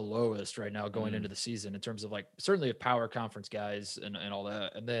he's got the lowest right now going into the season in terms of like certainly of power conference guys and all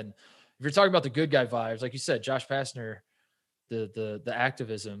that. And then if you're talking about the good guy vibes, like you said, Josh Pastner, the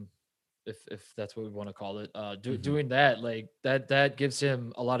activism, if that's what we want to call it, doing that, like that gives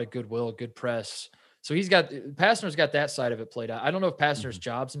him a lot of goodwill, good press. So Pastner's got that side of it played out. I don't know if Pastner's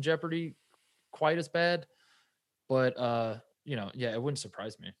job's in jeopardy quite as bad, but it wouldn't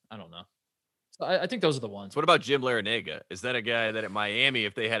surprise me. I don't know. So I think those are the ones. What about Jim Larrañaga? Is that a guy that at Miami,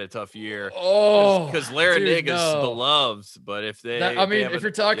 if they had a tough year, because Larrañaga's beloved, but if if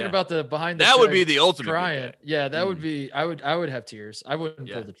you're talking about the behind the that would be the ultimate crying, that would be, I would have tears. I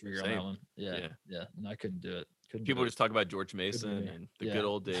wouldn't pull the trigger on that one. Yeah. No, I couldn't do it. People just talk about George Mason and the good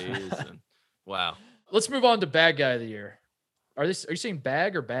old days. And wow. Let's move on to bad guy of the year. Are you saying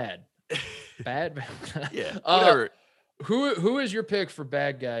bag or bad? Bad. Yeah. Whatever. Who is your pick for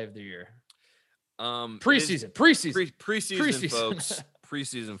bad guy of the year? Preseason, folks.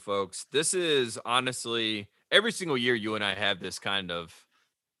 Preseason, folks. This is honestly every single year you and I have this kind of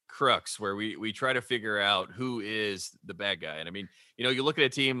crux where we try to figure out who is the bad guy. And I mean, you look at a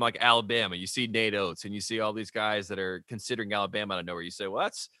team like Alabama, you see Nate Oates and you see all these guys that are considering Alabama out of nowhere. You say, well,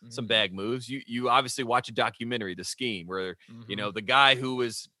 that's some bad moves. You obviously watch a documentary, The Scheme, where, the guy who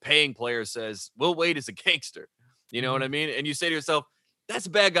is paying players says, Will Wade is a gangster. You know what I mean? And you say to yourself, that's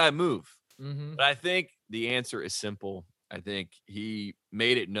a bad guy move. But I think the answer is simple. I think he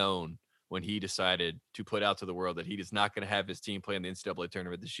made it known when he decided to put out to the world that he is not going to have his team play in the NCAA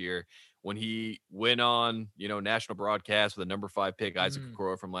tournament this year. When he went on, national broadcast with a number 5 pick, Isaac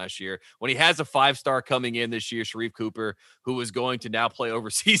Okoro from last year, when he has a 5-star coming in this year, Sharif Cooper, who is going to now play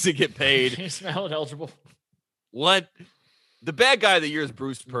overseas and get paid. He's now eligible. What? The bad guy of the year is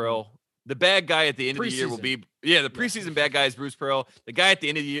Bruce Pearl. The bad guy at the end of the year will be the preseason bad guy is Bruce Pearl. The guy at the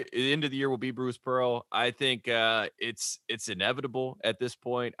end of the year will be Bruce Pearl. I think it's inevitable at this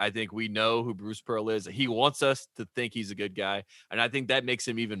point. I think we know who Bruce Pearl is. He wants us to think he's a good guy, and I think that makes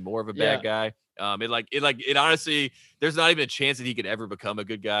him even more of a bad guy. It honestly, there's not even a chance that he could ever become a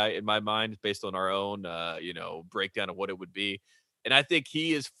good guy in my mind, based on our own breakdown of what it would be. And I think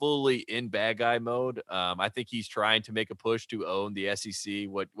he is fully in bad guy mode. I think he's trying to make a push to own the SEC,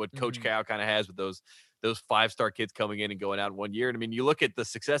 what Coach Cal kind of has with those 5-star kids coming in and going out in 1 year. And I mean, you look at the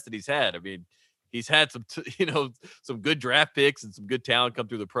success that he's had. I mean, he's had some good draft picks and some good talent come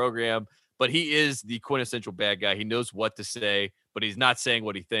through the program, but he is the quintessential bad guy. He knows what to say, but he's not saying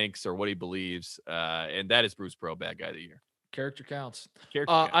what he thinks or what he believes. And that is Bruce Pearl, bad guy of the year. Character counts.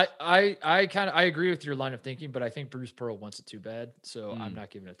 Counts. I agree with your line of thinking, but I think Bruce Pearl wants it too bad, so I'm not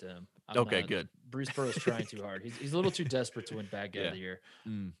giving it to him. Good. Bruce Pearl is trying too hard. He's a little too desperate to win bad guy of the year.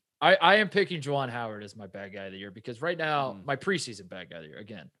 I am picking Juwan Howard as my bad guy of the year because right now my preseason bad guy of the year.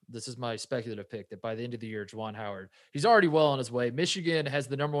 Again, this is my speculative pick that by the end of the year, Juwan Howard, he's already well on his way. Michigan has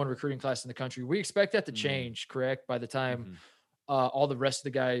the number 1 recruiting class in the country. We expect that to change, correct? By the time all the rest of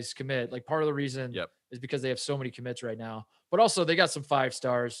the guys commit. Like part of the reason is because they have so many commits right now. But also they got some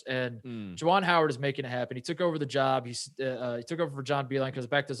 5-stars, and Juwan Howard is making it happen. He took over the job. He took over for John Beilein, because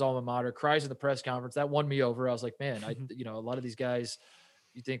back to his alma mater, cries in the press conference. That won me over. I was like, man, a lot of these guys,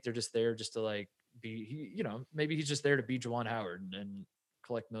 you think they're just there just to like be, maybe he's just there to be Juwan Howard and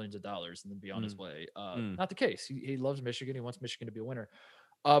collect millions of dollars and then be on his way. Not the case. He loves Michigan. He wants Michigan to be a winner,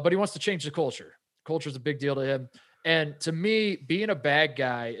 but he wants to change the culture. Culture is a big deal to him. And to me, being a bad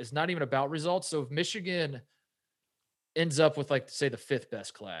guy is not even about results. So if Michigan ends up with, like, say, the 5th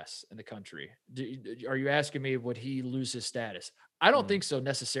best class in the country, are you asking me, would he lose his status? I don't think so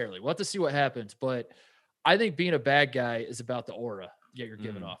necessarily. We'll have to see what happens. But I think being a bad guy is about the aura you're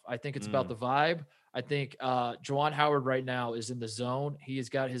giving off. I think it's about the vibe. I think Juwan Howard right now is in the zone. He has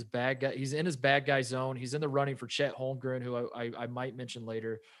got his bad guy. He's in his bad guy zone. He's in the running for Chet Holmgren, who I might mention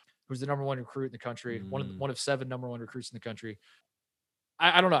later, who's the number 1 recruit in the country, one of 7 number 1 recruits in the country.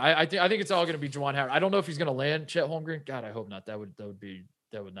 I don't know. I think it's all going to be Juwan Howard. I don't know if he's going to land Chet Holmgren. God, I hope not. That would be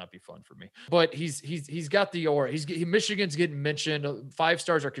would not be fun for me. But he's got the aura. Michigan's getting mentioned. 5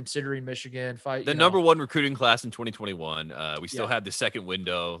 stars are considering Michigan. The number 1 recruiting class in 2021. We still have the second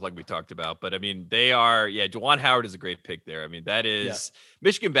window, like we talked about. But I mean, they are. Yeah, Juwan Howard is a great pick there. I mean, that is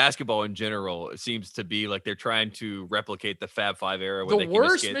Michigan basketball in general. It seems to be like they're trying to replicate the Fab Five era. The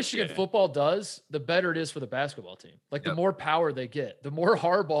worse Michigan football does, the better it is for the basketball team. Like the more power they get, the more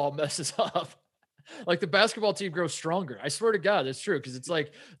Harbaugh messes up. Like the basketball team grows stronger. I swear to God, that's true. Cause it's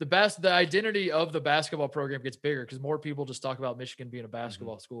like the identity of the basketball program gets bigger because more people just talk about Michigan being a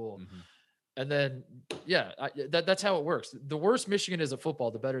basketball school. Mm-hmm. And then, that's how it works. The worse Michigan is at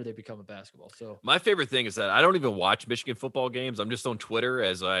football, the better they become at basketball. So my favorite thing is that I don't even watch Michigan football games. I'm just on Twitter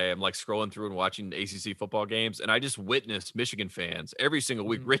as I am like scrolling through and watching ACC football games. And I just witnessed Michigan fans every single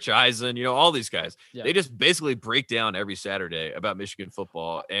week, Rich Eisen, all these guys, they just basically break down every Saturday about Michigan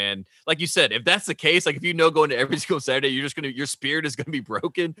football. And like you said, if that's the case, like if going to every single Saturday, your spirit is going to be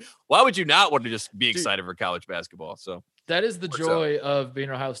broken. Why would you not want to just be excited for college basketball? So that is the joy of being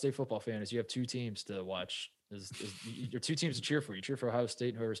an Ohio State football fan is you have 2 teams to watch. Your 2 teams to cheer for. You cheer for Ohio State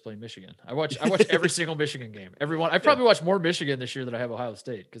and whoever's playing Michigan. I watch every single Michigan game. Everyone. I probably watch more Michigan this year than I have Ohio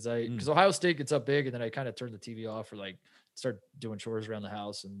State because Ohio State gets up big and then I kind of turn the TV off or like start doing chores around the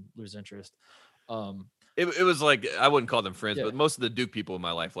house and lose interest. It was like, I wouldn't call them friends, but most of the Duke people in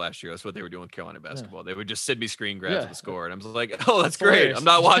my life last year, that's what they were doing with Carolina basketball. They would just send me screen grabs of the score. And I was like, oh, that's great. Hilarious. I'm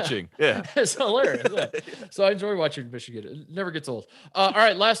not watching. Yeah. It's hilarious. So I enjoy watching Michigan. It never gets old. All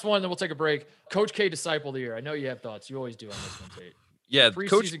right. Last one, then we'll take a break. Coach K Disciple of the Year. I know you have thoughts. You always do on this one, Tate. Yeah.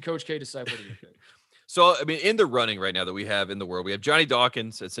 Preseason Coach K Disciple of the Year. So, I mean, in the running right now that we have in the world, we have Johnny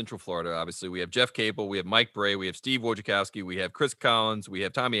Dawkins at Central Florida. Obviously, we have Jeff Capel. We have Mike Bray. We have Steve Wojciechowski. We have Chris Collins. We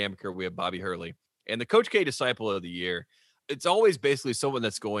have Tommy Amaker. We have Bobby Hurley. And the Coach K Disciple of the Year, it's always basically someone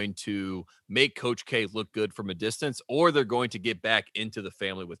that's going to make Coach K look good from a distance, or they're going to get back into the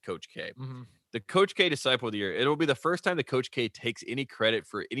family with Coach K. Mm-hmm. The Coach K Disciple of the Year, it'll be the first time that Coach K takes any credit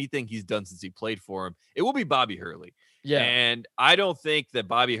for anything he's done since he played for him. It will be Bobby Hurley. Yeah. And I don't think that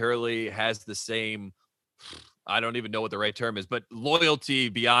Bobby Hurley has the same, I don't even know what the right term is, but loyalty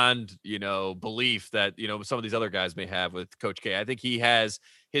beyond, belief that, some of these other guys may have with Coach K. I think he has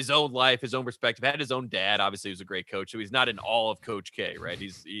his own life, his own perspective, had his own dad. Obviously, he was a great coach. So he's not in all of Coach K, right?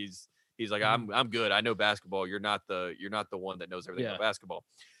 He's like, I'm good. I know basketball. You're not the one that knows everything about basketball.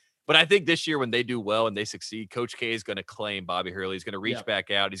 But I think this year when they do well and they succeed, Coach K is going to claim Bobby Hurley. He's going to reach back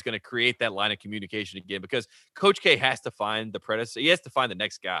out. He's going to create that line of communication again because Coach K has to find the predecessor. He has to find the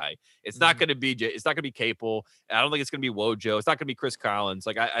next guy. It's not going to be Capel. I don't think it's going to be Wojo. It's not going to be Chris Collins.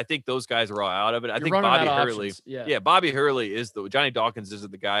 Like I think those guys are all out of it. I think Bobby Hurley. Bobby Hurley is Johnny Dawkins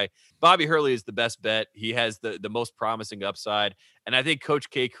isn't the guy. Bobby Hurley is the best bet. He has the most promising upside. And I think Coach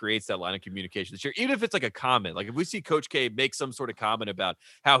K creates that line of communication this year, even if it's like a comment. Like if we see Coach K make some sort of comment about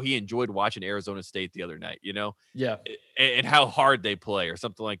how he enjoyed watching Arizona State the other night, and how hard they play or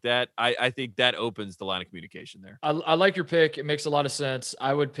something like that, I think that opens the line of communication there. I like your pick. It makes a lot of sense.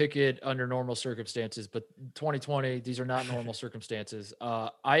 I would pick it under normal circumstances, but 2020, these are not normal circumstances.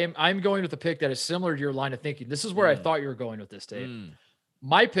 I'm going with a pick that is similar to your line of thinking. This is where I thought you were going with this, Dave.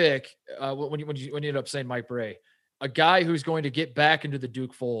 My pick, when you ended up saying Mike Bray, a guy who's going to get back into the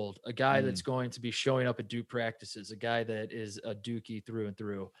Duke fold, a guy that's going to be showing up at Duke practices, a guy that is a Dookie through and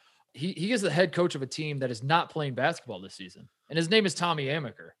through. He is the head coach of a team that is not playing basketball this season. And his name is Tommy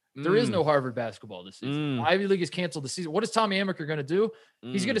Amaker. There is no Harvard basketball this season. Ivy League has canceled the season. What is Tommy Amaker going to do?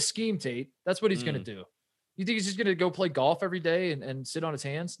 He's going to scheme, Tate. That's what he's going to do. You think he's just going to go play golf every day and sit on his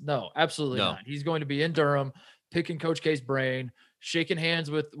hands? No, absolutely not. He's going to be in Durham, picking Coach K's brain, shaking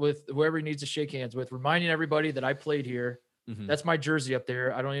hands with whoever he needs to shake hands with, reminding everybody that I played here. That's my jersey up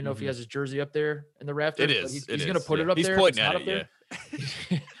there. I don't even know if he has his jersey up there in the rafters. It is. He's going to put it up he's there. Pointing at it,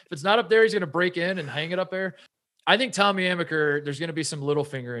 if it's not up there, he's going to break in and hang it up there. I think Tommy Amaker, there's going to be some little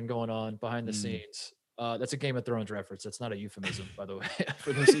fingering going on behind the scenes. That's a Game of Thrones reference. That's not a euphemism, by the way.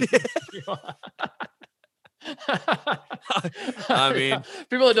 For those I mean,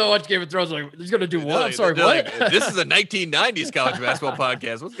 people that don't watch Game of Thrones are like, he's going to do what? I'm sorry, what? Like, this is a 1990s college basketball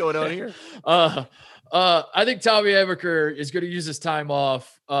podcast. What's going on here? I think Tommy Amaker is going to use his time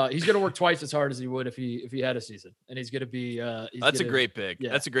off. He's going to work twice as hard as he would if he had a season, and he's going to be. That's a great pick.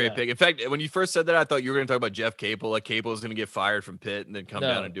 Yeah, that's a great pick. In fact, when you first said that, I thought you were going to talk about Jeff Capel. Like Capel is going to get fired from Pitt and then come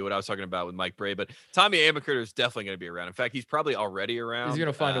down and do what I was talking about with Mike Bray. But Tommy Amaker is definitely going to be around. In fact, he's probably already around. He's going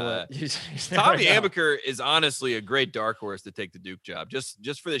to find a way. Tommy Amaker is honestly a great dark horse to take the Duke job,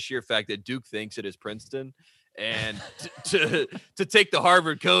 just for the sheer fact that Duke thinks it is Princeton. And to take the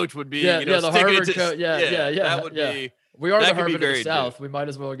Harvard coach would be, the Harvard coach. That would be We are the Harvard of the South. We might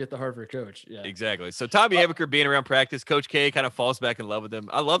as well get the Harvard coach. Yeah, exactly. So Tommy Amaker being around practice, Coach K kind of falls back in love with him.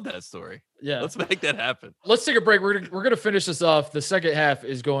 I love that story. Yeah, let's make that happen. Let's take a break. We're gonna finish this off. The second half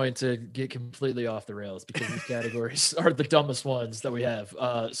is going to get completely off the rails because these categories are the dumbest ones that we have.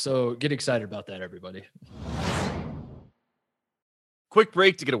 So get excited about that, everybody. Quick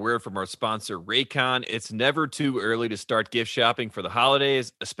break to get a word from our sponsor, Raycon. It's never too early to start gift shopping for the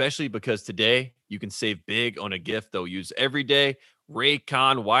holidays, especially because today you can save big on a gift they'll use every day.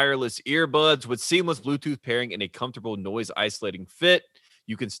 Raycon wireless earbuds with seamless Bluetooth pairing and a comfortable noise isolating fit.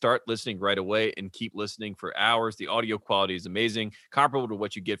 You can start listening right away and keep listening for hours. The audio quality is amazing, comparable to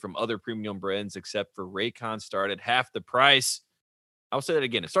what you get from other premium brands, except for Raycon start at half the price. I'll say that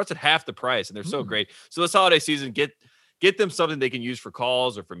again. It starts at half the price, and they're so great. So this holiday season, get them something they can use for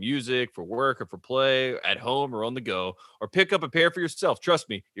calls or for music, for work or for play, at home or on the go, or pick up a pair for yourself. Trust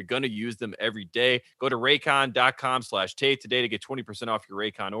me, you're going to use them every day. Go to raycon.com/Tate today to get 20% off your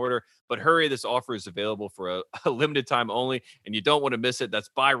Raycon order. But hurry, this offer is available for a limited time only, and you don't want to miss it. That's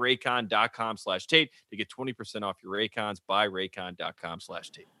buyraycon.com/Tate to get 20% off your Raycons.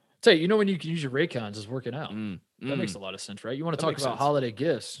 Buyraycon.com/Tate. Tate, you know when you can use your Raycons is working out. That makes a lot of sense, right? You want to talk about holiday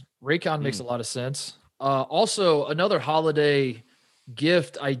gifts. Raycon makes a lot of sense. Also, another holiday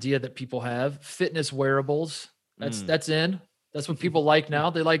gift idea that people have: fitness wearables. That's in. That's what people like now.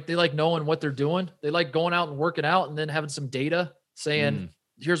 They like knowing what they're doing. They like going out and working out and then having some data saying,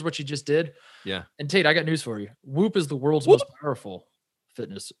 "Here's what you just did." Yeah. And Tate, I got news for you. Whoop is the world's most powerful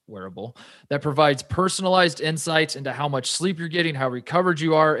fitness wearable that provides personalized insights into how much sleep you're getting, how recovered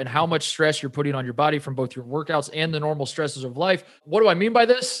you are, and how much stress you're putting on your body from both your workouts and the normal stresses of life. What do I mean by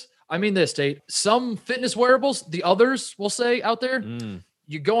this? I mean this, Tate. Some fitness wearables, the others will say out there,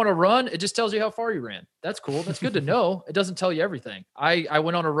 you go on a run, it just tells you how far you ran. That's cool. That's good to know. It doesn't tell you everything. I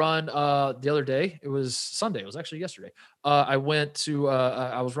went on a run the other day. It was Sunday. It was actually yesterday. I went to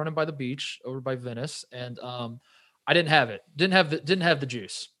I was running by the beach over by Venice, and I didn't have it. Didn't have the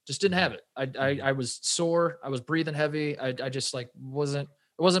juice. Just didn't have it. I was sore. I was breathing heavy. I just it wasn't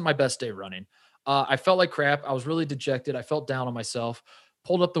my best day running. I felt like crap. I was really dejected. I felt down on myself.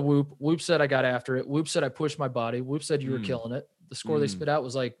 Pulled up the Whoop. Whoop said I got after it. Whoop said I pushed my body. Whoop said you were killing it. The score they spit out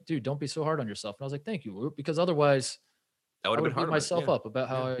was like, dude, don't be so hard on yourself. And I was like, thank you, Whoop, because otherwise I would have beat myself up about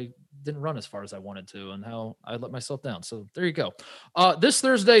how I didn't run as far as I wanted to and how I let myself down. So there you go. This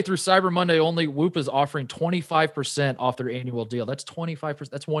Thursday through Cyber Monday only, Whoop is offering 25% off their annual deal. That's 25%.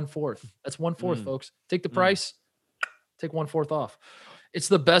 That's 1/4. That's 1/4, folks. Take the price, take 1/4 off. It's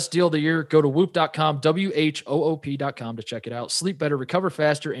the best deal of the year. Go to whoop.com, WHOOP.com to check it out. Sleep better, recover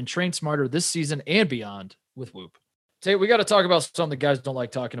faster, and train smarter this season and beyond with Whoop. Tate, we got to talk about something guys don't like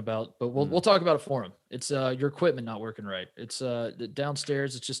talking about, but we'll talk about it for them. It's your equipment not working right. It's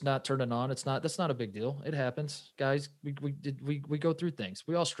downstairs. It's just not turning on. That's not a big deal. It happens, guys. We go through things.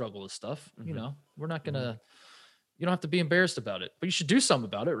 We all struggle with stuff. You know, we're not gonna. You don't have to be embarrassed about it, but you should do something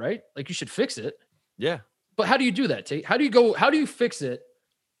about it, right? Like you should fix it. Yeah. But how do you do that, Tate? How do you fix it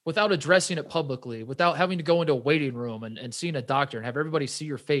without addressing it publicly, without having to go into a waiting room and seeing a doctor and have everybody see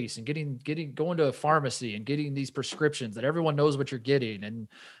your face and going to a pharmacy and getting these prescriptions that everyone knows what you're getting, and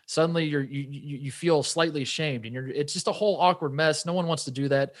suddenly you feel slightly ashamed and it's just a whole awkward mess. No one wants to do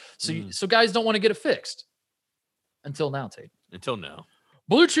that. So guys don't want to get it fixed until now, Tate. Until now.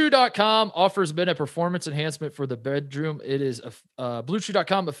 BlueChew.com offers been a performance enhancement for the bedroom. It is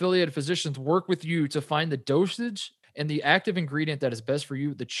BlueChew.com affiliated physicians work with you to find the dosage and the active ingredient that is best for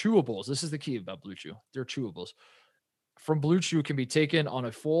you. The chewables. This is the key about Blue Chew. They're chewables. From Blue Chew can be taken on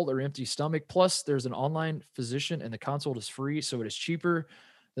a full or empty stomach. Plus, there's an online physician and the consult is free, so it is cheaper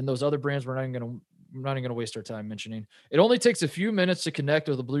than those other brands we're not even going to waste our time mentioning. It only takes a few minutes to connect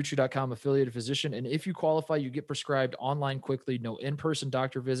with a BlueChew.com affiliated physician, and if you qualify, you get prescribed online quickly. No in-person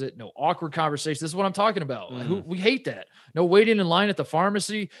doctor visit, no awkward conversation. This is what I'm talking about. We hate that. No waiting in line at the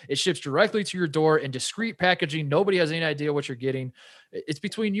pharmacy. It ships directly to your door in discreet packaging. Nobody has any idea what you're getting. It's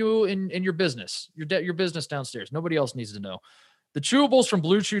between you and your business, your business downstairs. Nobody else needs to know. The chewables from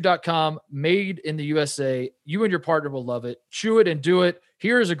BlueChew.com, made in the USA. You and your partner will love it. Chew it and do it.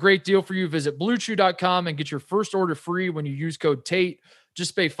 Here is a great deal for you. Visit BlueChew.com and get your first order free when you use code TATE.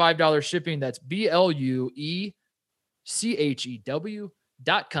 Just pay $5 shipping. That's BlueChew.com.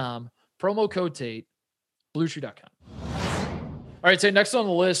 Promo code TATE. BlueChew.com. All right, so next on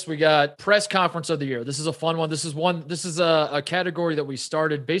the list, we got press conference of the year. This is a fun one. This is a category that we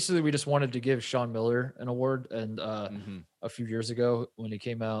started. Basically, we just wanted to give Sean Miller an award, and a few years ago when he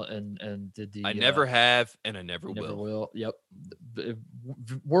came out and did the I never have and I never will. Yep.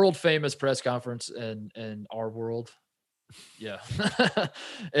 World famous press conference in our world. Yeah.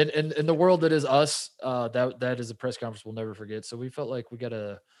 and in the world that is us, that is a press conference we'll never forget. So we felt like we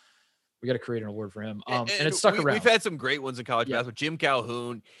gotta create an award for him. And it stuck around. We've had some great ones in college Yeah. basketball. Jim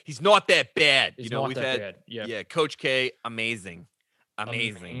Calhoun, he's not that bad. He's you know, not we've that had bad. Yeah. yeah, Coach K, amazing.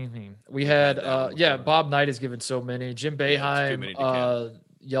 Amazing. We had that one Bob Knight has given so many. Jim Yeah, it's too Boeheim many to count.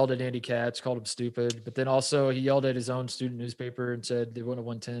 Yelled at Andy Katz, called him stupid, but then also he yelled at his own student newspaper and said they wouldn't have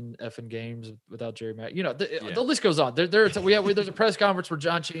won 10 effing games without Jerry Mack. You know, the list goes on. There's a press conference where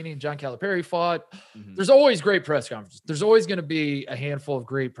John Chaney and John Calipari fought. There's always great press conferences. There's always going to be a handful of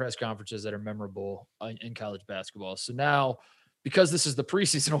great press conferences that are memorable in college basketball. So now, because this is the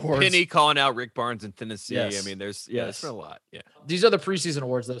preseason awards, Penny calling out Rick Barnes in Tennessee. Yes. I mean, there's been a lot. Yeah. These are the preseason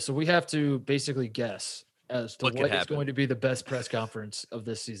awards though. So we have to basically guess as to what is going to be the best press conference of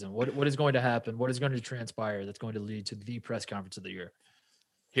this season. What is going to happen? What is going to transpire that's going to lead to the press conference of the year?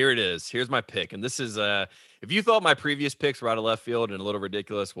 Here it is. Here's my pick. And this is if you thought my previous picks were out of left field and a little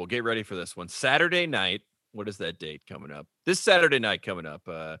ridiculous, well, get ready for this one. Saturday night. What is that date coming up? This Saturday night coming up.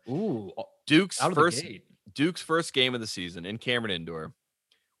 Duke's first game of the season in Cameron Indoor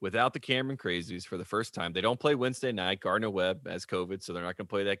without the Cameron Crazies for the first time. They don't play Wednesday night. Gardner-Webb has COVID, so they're not going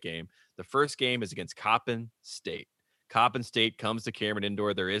to play that game. The first game is against Coppin State. Coppin State comes to Cameron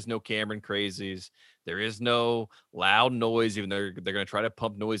Indoor. There is no Cameron Crazies. There is no loud noise, even though they're going to try to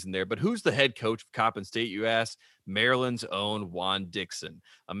pump noise in there. But who's the head coach of Coppin State, you ask? Maryland's own Juan Dixon,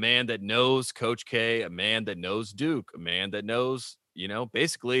 a man that knows Coach K, a man that knows Duke, a man that knows,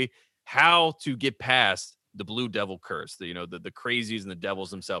 basically how to get past the Blue Devil curse, the Crazies and the Devils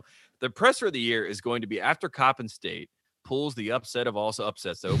themselves. The presser of the year is going to be after Coppin State pulls the upset of also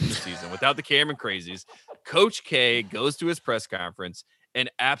upsets to open the season without the Cameron Crazies. Coach K goes to his press conference and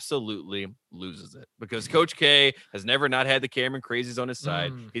absolutely loses it because Coach K has never not had the Cameron Crazies on his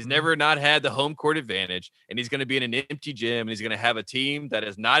side. He's never not had the home court advantage, and he's going to be in an empty gym, and he's going to have a team that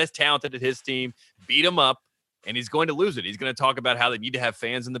is not as talented as his team beat him up, and he's going to lose it. He's going to talk about how they need to have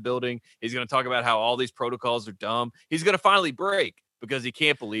fans in the building. He's going to talk about how all these protocols are dumb. He's going to finally break because he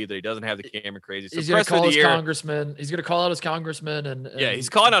can't believe that he doesn't have the Cameron Crazies. So he's going to call his congressman. He's going to call out his congressman and he's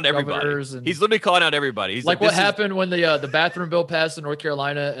calling out everybody. He's literally calling out everybody. He's like what happened when the bathroom bill passed in North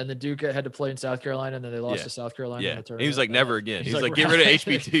Carolina and the Duke had to play in South Carolina and then they lost to South Carolina. Yeah, in the tournament. He was like, never again. He's like, get rid of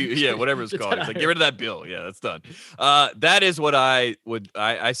HB2. Yeah, whatever it's called. He's like, get rid of that bill. Yeah, that's done. That is what I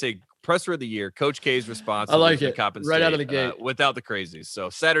say. Presser of the year, Coach K's response. I like it. Coppin right State, out of the gate. Without the Crazies.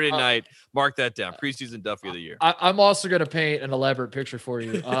 So Saturday night, mark that down. Preseason Duffy of the year. I'm also going to paint an elaborate picture for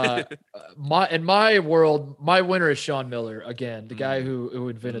you. In my world, my winner is Sean Miller again, the guy who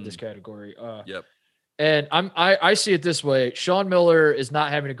invented this category. Yep. And I see it this way. Sean Miller is not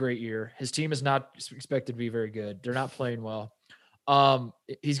having a great year. His team is not expected to be very good. They're not playing well.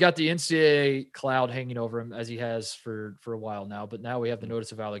 He's got the NCAA cloud hanging over him as he has for a while now, but now we have the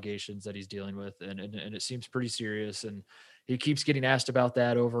notice of allegations that he's dealing with and it seems pretty serious. And he keeps getting asked about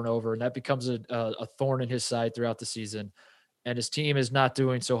that over and over. And that becomes a thorn in his side throughout the season. And his team is not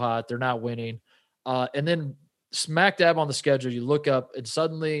doing so hot. They're not winning. And then smack dab on the schedule, you look up and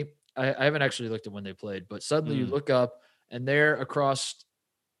suddenly I haven't actually looked at when they played, but suddenly you look up and they're across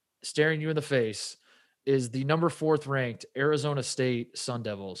staring you in the face is the number 4th ranked Arizona State Sun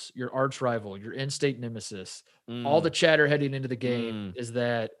Devils, your arch rival, your in-state nemesis. All the chatter heading into the game is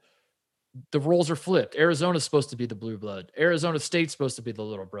that the roles are flipped. Arizona's supposed to be the blue blood. Arizona State's supposed to be the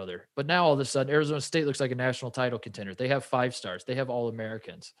little brother. But now all of a sudden, Arizona State looks like a national title contender. They have 5 stars. They have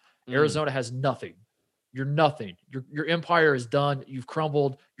All-Americans. Arizona has nothing. You're nothing. Your empire is done. You've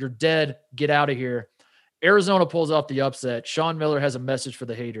crumbled. You're dead. Get out of here. Arizona pulls off the upset. Sean Miller has a message for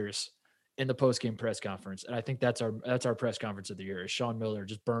the haters in the post-game press conference. And I think that's our press conference of the year is Sean Miller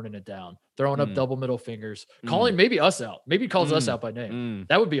just burning it down, throwing up double middle fingers, calling maybe us out. Maybe he calls us out by name.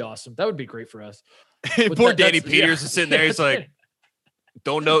 That would be awesome. That would be great for us. Poor Danny Peters is sitting there. He's like,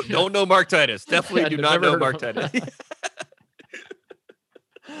 don't know Mark Titus. Definitely do not know Mark Titus.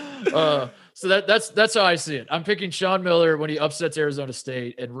 So that's how I see it. I'm picking Sean Miller when he upsets Arizona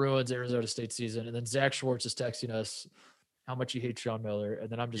State and ruins Arizona State season. And then Zach Schwartz is texting us how much he hates Sean Miller. And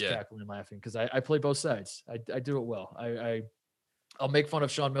then I'm just cackling and laughing because I play both sides. I do it well. I'll make fun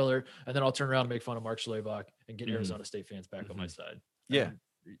of Sean Miller and then I'll turn around and make fun of Mark Schlabach and get Arizona State fans back on my side. Yeah.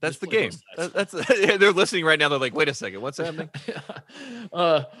 That's the game. That's they're listening right now. They're like, wait a second, what's happening?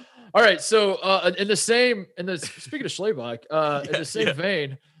 All right. So speaking of Schlabach, in the same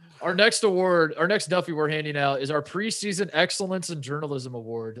vein, our next Duffy we're handing out is our preseason excellence in journalism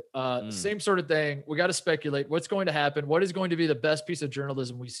award. Same sort of thing. We got to speculate what's going to happen. What is going to be the best piece of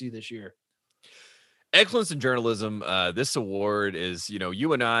journalism we see this year? Excellence in journalism. This award is,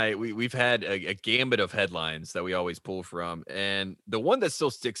 you and I, we've had a gambit of headlines that we always pull from. And the one that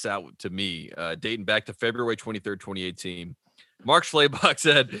still sticks out to me, dating back to February 23rd, 2018, Mark Schlabach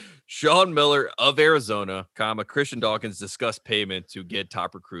said, Sean Miller of Arizona, Christian Dawkins discussed payment to get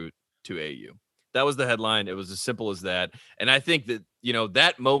top recruit to AU. That was the headline. It was as simple as that. And I think that,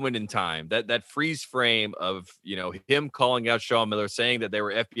 that moment in time, that freeze frame of, him calling out Sean Miller, saying that there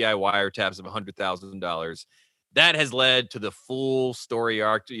were FBI wiretaps of $100,000, that has led to the full story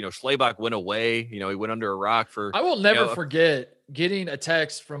arc. Schlabach went away. He went under a rock for. I will never forget getting a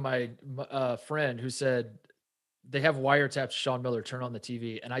text from my friend who said, they have wiretaps Sean Miller, turn on the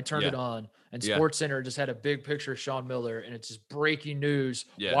TV. And I turned it on, and SportsCenter just had a big picture of Sean Miller, and it's just breaking news,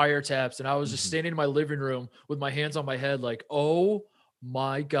 wiretaps. And I was just standing in my living room with my hands on my head like, oh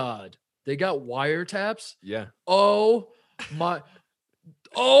my God, they got wiretaps? Yeah. Oh my.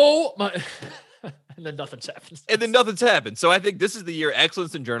 And then nothing's happened. So I think this is the year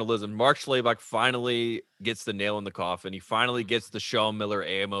excellence in journalism. Mark Schlabach finally gets the nail in the coffin. He finally gets the Sean Miller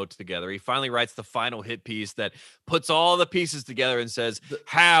AMO together. He finally writes the final hit piece that puts all the pieces together and says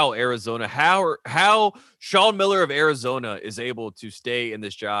how Sean Miller of Arizona is able to stay in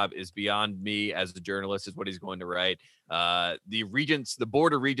this job is beyond me as a journalist, is what he's going to write. The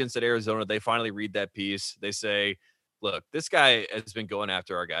board of regents at Arizona, they finally read that piece. They say, look, this guy has been going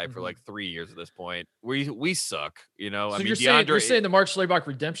after our guy for like 3 years at this point. We suck, So you're saying the Mark Schlabach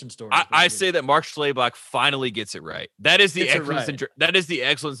redemption story. I say that Mark Schlabach finally gets it right. That is the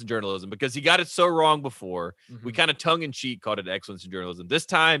excellence in journalism, because he got it so wrong before. We kind of tongue in cheek called it excellence in journalism. This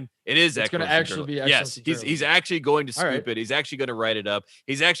time it is excellence. It's going to actually be excellence. Yes, he's actually going to scoop it. He's actually going to write it up.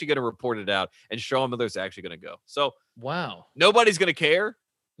 He's actually going to report it out, and Sean Miller's actually going to go. So wow, nobody's going to care.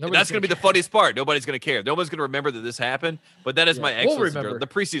 That's going to be the funniest part. Nobody's going to care. Nobody's going to remember that this happened, but that is my excellence. The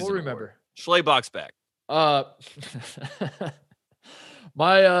preseason. We'll remember. Schlabach's back. All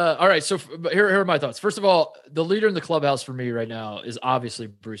right. So here are my thoughts. First of all, the leader in the clubhouse for me right now is obviously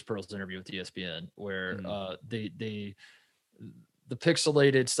Bruce Pearl's interview with ESPN, where the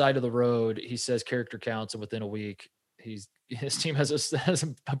pixelated side of the road, he says character counts, and within a week, his team has a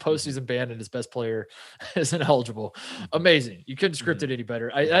postseason ban and his best player isn't eligible. Amazing. You couldn't script it any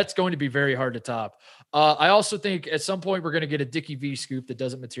better. That's going to be very hard to top. I also think at some point we're going to get a Dickie V scoop that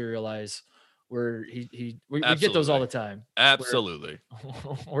doesn't materialize, where we get those all the time. Absolutely.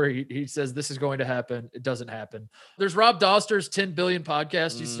 Where he says this is going to happen. It doesn't happen. There's Rob Doster's 10 billion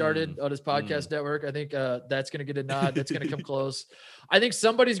podcast he started on his podcast network. I think that's going to get a nod. That's going to come close. I think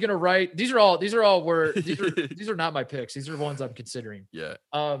somebody's going to write. These are not my picks. These are ones I'm considering. Yeah.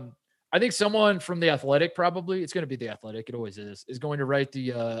 I think someone from The Athletic, probably, it's going to be The Athletic. It always is going to write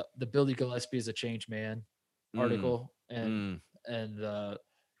the Billy Gillispie is a changed man article. And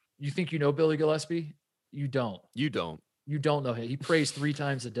you think you know Billy Gillispie? You don't. You don't know him. He prays 3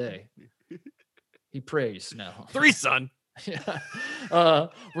 times a day. He prays now. 3, son. Yeah.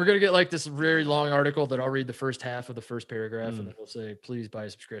 We're going to get like this very long article that I'll read the first half of the first paragraph and then we'll say, please buy a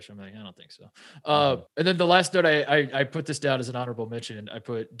subscription. I'm like, I don't think so. And then the last note, I put this down as an honorable mention. I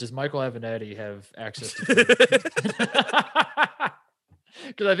put, does Michael Avenatti have access to Twitter?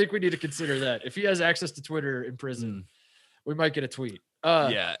 Because I think we need to consider that. If he has access to Twitter in prison, we might get a tweet.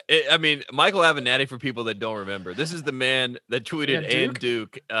 Michael Avenatti, for people that don't remember, this is the man that tweeted and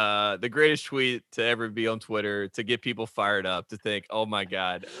Duke, the greatest tweet to ever be on Twitter, to get people fired up, to think, oh my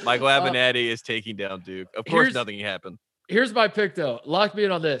God, Michael Avenatti is taking down Duke. Of course, nothing happened. Here's my pick, though. Lock me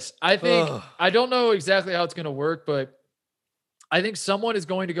in on this. I think, I don't know exactly how it's going to work, but I think someone is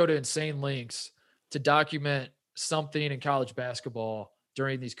going to go to insane lengths to document something in college basketball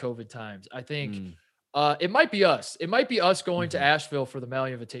during these COVID times. I think it might be us. It might be us going to Asheville for the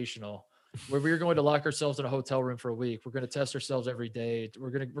Maui Invitational, where we're going to lock ourselves in a hotel room for a week. We're going to test ourselves every day. We're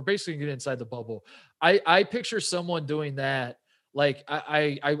basically going to get inside the bubble. I picture someone doing that. Like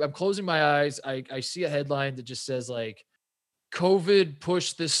I'm closing my eyes. I see a headline that just says like, COVID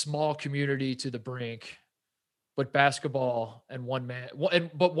pushed this small community to the brink, but basketball and one man,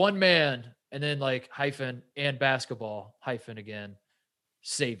 and then like hyphen and basketball hyphen again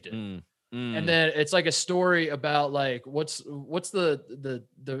saved it. And then it's like a story about like what's the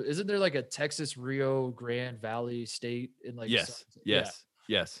isn't there like a Texas Rio Grande Valley state in like yes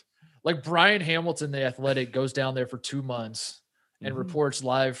like Brian Hamilton, the Athletic, goes down there for 2 months and reports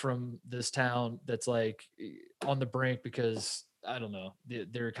live from this town that's like on the brink because I don't know,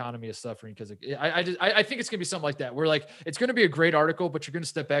 their economy is suffering because I think it's gonna be something like that, where like it's gonna be a great article, but you're gonna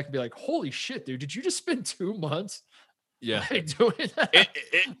step back and be like, holy shit, dude, did you just spend 2 months? Yeah, doing that?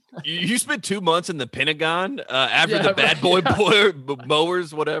 You spent 2 months in the Pentagon after the bad boy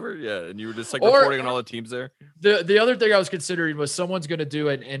mowers, whatever. Yeah, and you were just like reporting on all the teams there. The other thing I was considering was someone's going to do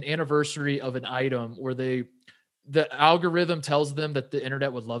an anniversary of an item where the algorithm tells them that the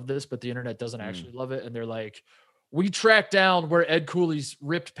internet would love this, but the internet doesn't actually love it. And they're like, we tracked down where Ed Cooley's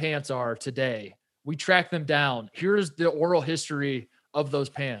ripped pants are today. We tracked them down. Here's the oral history of those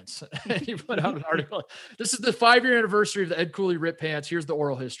pants. And he put out an article. This is the 5-year anniversary of the Ed Cooley ripped pants. Here's the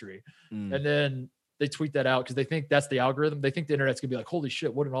oral history. And then they tweet that out because they think that's the algorithm. They think the internet's gonna be like, holy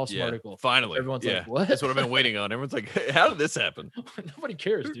shit, what an awesome article. Finally. Everyone's like, what? That's what I've been waiting on. Everyone's like, hey, how did this happen? Nobody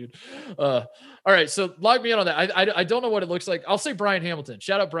cares, dude. All right. So log me in on that. I don't know what it looks like. I'll say Brian Hamilton.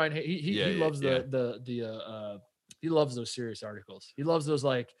 Shout out Brian. He loves he loves those serious articles. He loves those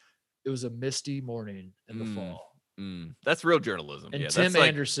like it was a misty morning in the fall. That's real journalism. And Tim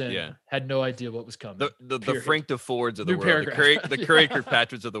Anderson had no idea what was coming. The Frank DeFords of the world, the Curry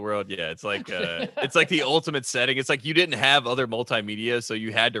Kirkpatricks of the world. Yeah, it's like the ultimate setting. It's like you didn't have other multimedia, so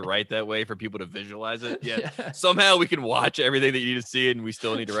you had to write that way for people to visualize it. Yeah. Somehow we can watch everything that you need to see, and we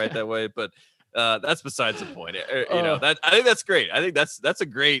still need to write that way. But that's besides the point. I think that's great. I think that's a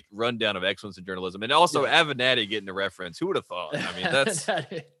great rundown of excellence in journalism, and also Avenatti getting the reference. Who would have thought? I mean, that's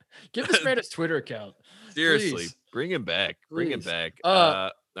give this man his Twitter account. Seriously, please. Bring him back. Bring him back.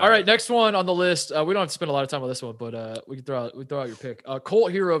 All right, next one on the list. We don't have to spend a lot of time on this one, but we can throw out your pick.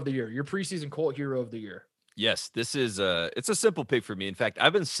 Colt Hero of the Year. Your preseason Colt Hero of the Year. Yes, this is it's a simple pick for me. In fact,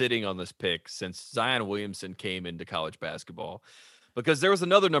 I've been sitting on this pick since Zion Williamson came into college basketball because there was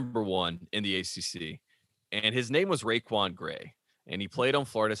another number one in the ACC, and his name was Raekwon Gray, and he played on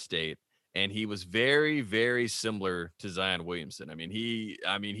Florida State. And he was very, very similar to Zion Williamson. I mean,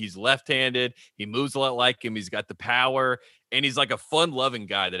 he's left-handed. He moves a lot like him. He's got the power, and he's like a fun-loving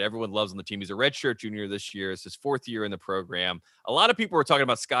guy that everyone loves on the team. He's a redshirt junior this year. It's his 4th year in the program. A lot of people were talking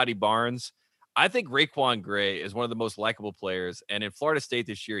about Scotty Barnes. I think Raekwon Gray is one of the most likable players, and in Florida State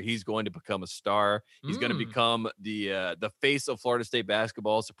this year, he's going to become a star. He's going to become the face of Florida State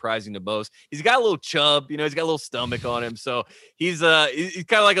basketball, surprising to most. He's got a little chub, he's got a little stomach on him, so he's kind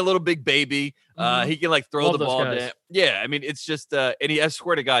of like a little big baby. He can like throw the ball down. Yeah, I mean, it's just and I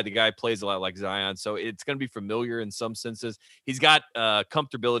swear to God, the guy plays a lot like Zion, so it's going to be familiar in some senses. He's got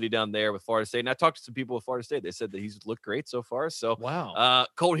comfortability down there with Florida State, and I talked to some people with Florida State. They said that he's looked great so far. So wow,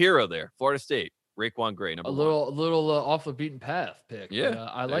 Colt Hero there, Florida State. Raekwon Gray, number one. A little off the beaten path pick. Yeah,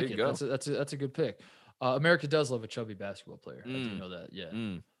 I like it. That's a good pick. America does love a chubby basketball player. I do know that.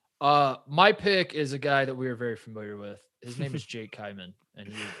 Yeah. My pick is a guy that we are very familiar with. His name is Jake Kyman, and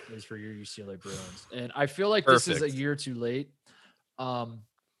he plays for your UCLA Bruins. And I feel like this is a year too late. I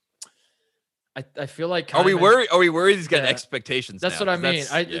feel like Kyman, Are we worried he's got expectations? That's now? What I mean.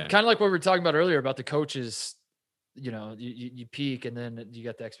 Kind of like what we were talking about earlier about the coaches. You peak and then you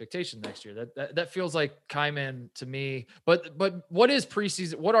got the expectation next year. That feels like Kyman to me. But what is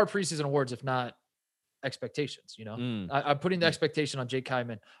preseason? What are preseason awards if not expectations? I'm putting the expectation on Jake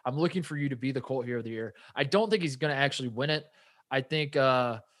Kyman. I'm looking for you to be the Colt Hero of the Year. I don't think he's going to actually win it. I think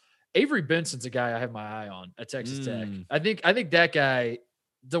Avery Benson's a guy I have my eye on at Texas Tech. I think that guy,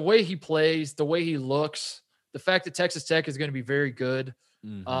 the way he plays, the way he looks, the fact that Texas Tech is going to be very good.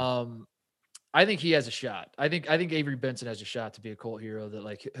 I think he has a shot. I think Avery Benson has a shot to be a Colt Hero. That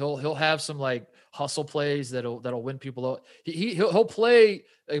like he'll have some like hustle plays that'll win people out. He'll play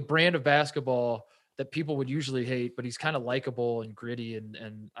a brand of basketball that people would usually hate, but he's kind of likable and gritty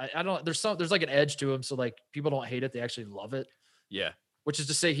and I don't. There's like an edge to him, so like people don't hate it; they actually love it. Yeah. Which is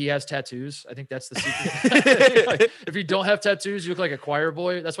to say he has tattoos. I think that's the secret. Like, if you don't have tattoos, you look like a choir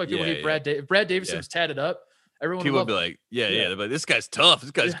boy. That's why people hate Brad. If Brad Davison's tatted up, everyone people would be like, but this guy's tough.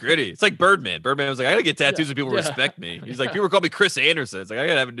 This guy's gritty. It's like Birdman. Birdman was like, I gotta get tattoos so people respect me. He's like, people call me Chris Anderson. It's like, I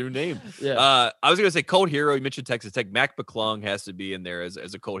gotta have a new name. I was gonna say Colt Hero. You mentioned Texas Tech. Mac McClung has to be in there as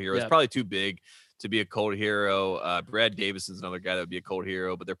a Colt Hero. It's probably too big to be a Colt Hero. Brad Davison's another guy that would be a Colt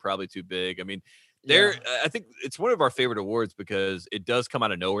Hero, but they're probably too big. I mean, I think it's one of our favorite awards because it does come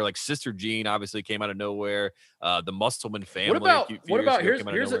out of nowhere. Like Sister Jean obviously came out of nowhere. The Musselman family. What about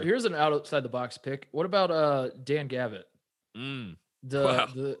here's an outside the box pick. What about Dan Gavitt?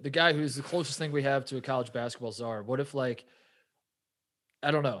 The guy who's the closest thing we have to a college basketball czar. What if like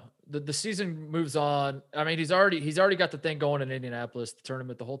I don't know. The season moves on. I mean, he's already got the thing going in Indianapolis, the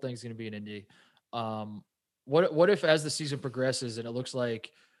tournament, the whole thing's going to be in Indy. What if as the season progresses and it looks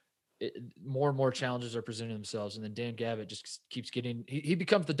like more and more challenges are presenting themselves, and then Dan Gavitt just keeps getting he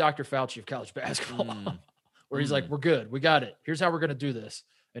becomes the Dr. Fauci of college basketball, where he's like, we're good, we got it. Here's how we're going to do this,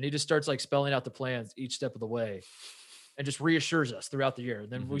 and he just starts like spelling out the plans each step of the way, and just reassures us throughout the year.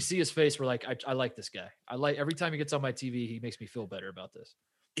 And then we see his face, we're like, I like this guy. I like every time he gets on my TV, he makes me feel better about this.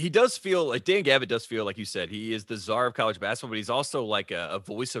 He does feel like Dan Gavitt does feel like you said he is the czar of college basketball, but he's also like a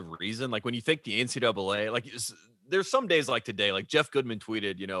voice of reason. Like when you think the NCAA, like there's some days like today, like Jeff Goodman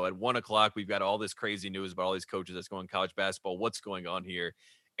tweeted, you know, at 1:00, we've got all this crazy news about all these coaches that's going college basketball. What's going on here?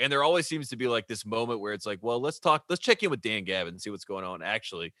 And there always seems to be like this moment where it's like, well, let's check in with Dan Gavitt and see what's going on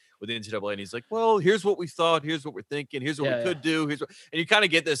actually with the NCAA. And he's like, well, here's what we thought. Here's what we're thinking. Here's what we could do. And you kind of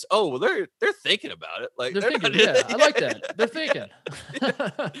get this, oh, well, they're thinking about it. Like they're thinking, I like that. They're thinking.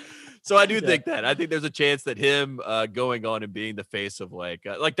 So I do think that. I think there's a chance that him going on and being the face of like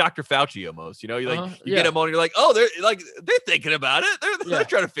Dr. Fauci almost, you know, you get him on, and you're like, oh, they're thinking about it. They're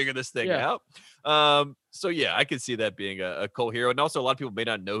trying to figure this thing out. So yeah, I could see that being a cult hero, and also a lot of people may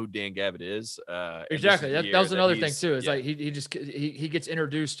not know who Dan Gavitt is. Exactly, that was another thing too. It's like he gets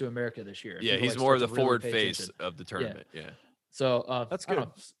introduced to America this year. Yeah, he's more of the forward face of the tournament. Yeah. So that's good.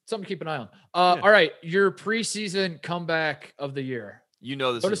 Something to keep an eye on. All right, your preseason comeback of the year. You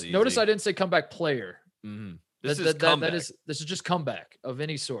know this. Notice I didn't say comeback player. Mm-hmm. This is just comeback of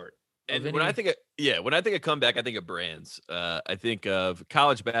any sort. And when I think of comeback, I think of brands. I think of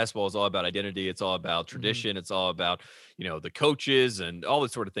college basketball is all about identity. It's all about tradition. It's all about, you know, the coaches and all the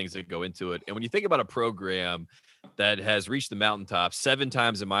sort of things that go into it. And when you think about a program that has reached the mountaintop 7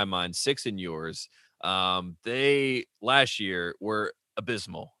 times in my mind, 6 in yours, they last year were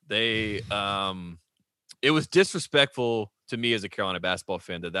abysmal. It was disrespectful to me as a Carolina basketball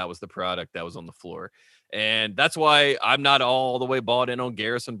fan that was the product that was on the floor. And that's why I'm not all the way bought in on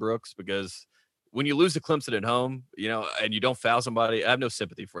Garrison Brooks, because when you lose to Clemson at home, you know, and you don't foul somebody, I have no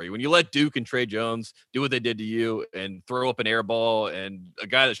sympathy for you. When you let Duke and Trey Jones do what they did to you and throw up an air ball and a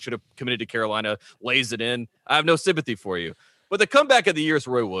guy that should have committed to Carolina lays it in, I have no sympathy for you. But the comeback of the year is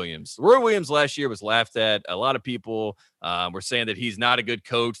Roy Williams. Roy Williams last year was laughed at. A lot of people were saying that he's not a good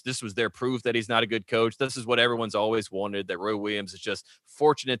coach. This was their proof that he's not a good coach. This is what everyone's always wanted, that Roy Williams is just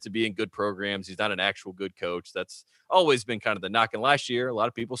fortunate to be in good programs. He's not an actual good coach. That's always been kind of the knock. And last year, a lot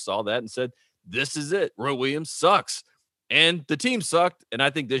of people saw that and said, this is it. Roy Williams sucks. And the team sucked. And I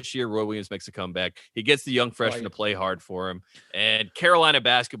think this year, Roy Williams makes a comeback. He gets the young freshman to play hard for him. And Carolina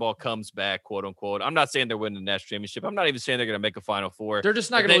basketball comes back, quote unquote. I'm not saying they're winning the national championship. I'm not even saying they're going to make a Final Four. They're just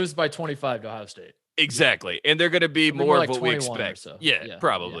not going to lose by 25 to Ohio State. Exactly. And they're going to be more like of what we expect. So. Yeah,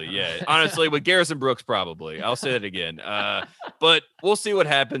 probably. Yeah. Honestly, with Garrison Brooks, probably. I'll say that again. But we'll see what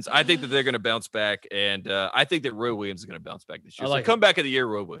happens. I think that they're going to bounce back. And I think that Roy Williams is going to bounce back this year. So comeback of the year,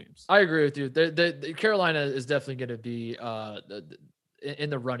 Roy Williams. I agree with you. The Carolina is definitely going to be in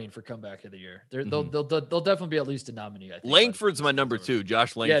the running for comeback of the year. They'll definitely be at least a nominee. I think, Langford's my number 2.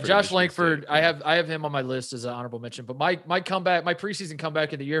 Josh Langford. Yeah, Josh Langford. I have him on my list as an honorable mention. But my preseason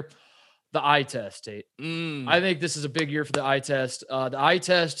comeback of the year, the eye test, Tate. I think this is a big year for the eye test. The eye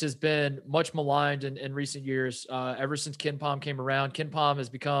test has been much maligned in recent years. Ever since KenPom came around, KenPom has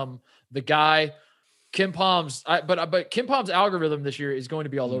become the guy. But KenPom's algorithm this year is going to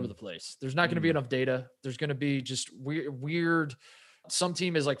be all over the place. There's not going to be enough data. There's going to be just weird. Some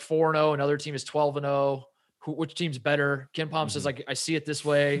team is like 4-0, another team is 12-0. Which team's better? KenPom says, like, I see it this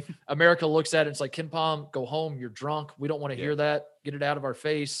way. America looks at it. It's like, KenPom, go home. You're drunk. We don't want to hear that. Get it out of our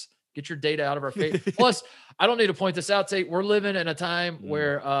face. Get your data out of our face. Plus, I don't need to point this out, Tate. We're living in a time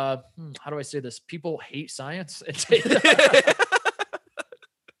where, how do I say this? People hate science.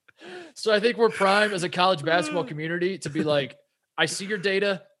 So I think we're primed as a college basketball community to be like, I see your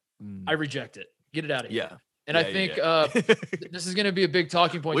data. I reject it. Get it out of here. Yeah. And I think this is going to be a big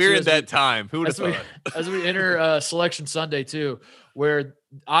talking point. We're in that time. Who would have thought? As we enter Selection Sunday too, where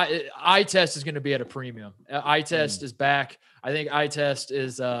eye test is going to be at a premium. Eye test is back. I think eye test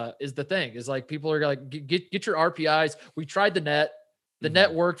is the thing. Is like people are like get your RPIs. We tried the net. The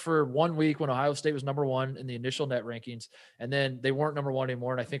net worked for 1 week when Ohio State was number 1 in the initial net rankings, and then they weren't number 1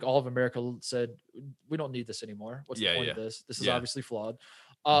 anymore. And I think all of America said, we don't need this anymore. What's the point of this? This is obviously flawed.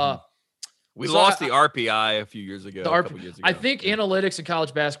 We lost the RPI a few years ago. I think analytics in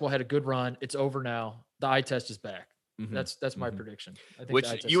college basketball had a good run. It's over now. The eye test is back. That's my prediction. I think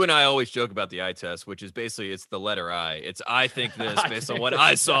which you and I always joke about the eye test, which is basically it's the letter I. It's I think this based on what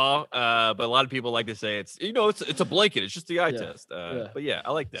I saw. But a lot of people like to say it's a blanket. It's just the eye test. But yeah,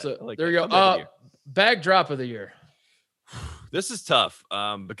 I like that. So there you go. Bag drop of the year. This is tough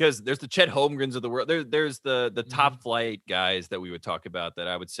because there's the Chet Holmgrens of the world. There's the top flight guys that we would talk about that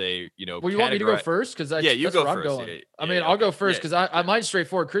I would say, Well, you want me to go first? Because you that's go where first. I'm going. I'll go first because I mine's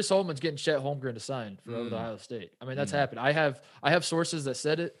straightforward. Chris Holtman's getting Chet Holmgren to sign for over to Ohio State. I mean, that's happened. I have sources that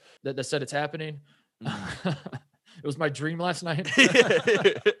said it, that said it's happening. It was my dream last night.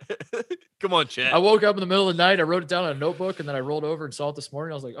 Come on, Chet. I woke up in the middle of the night. I wrote it down on a notebook, and then I rolled over and saw it this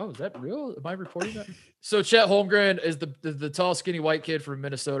morning. I was like, "Oh, is that real? Am I reporting that?" So Chet Holmgren is the tall, skinny white kid from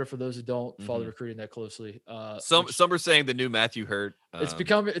Minnesota. For those who don't follow recruiting that closely, Some are saying the new Matthew Hurt. It's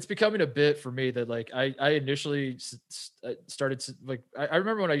becoming a bit for me that like I initially started like I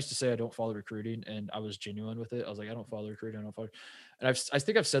remember when I used to say I don't follow recruiting, and I was genuine with it. I was like, I don't follow recruiting. I don't follow. And I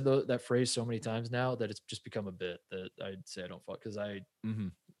think I've said that phrase so many times now that it's just become a bit that I'd say I don't follow because I'm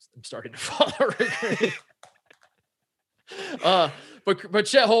starting to follow recruiting. But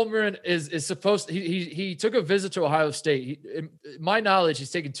Chet Holmgren is supposed to, he took a visit to Ohio State. In my knowledge,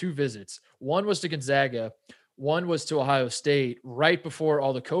 he's taken 2 visits. One was to Gonzaga, one was to Ohio State right before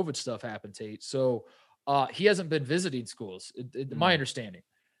all the COVID stuff happened, Tate. So he hasn't been visiting schools. My understanding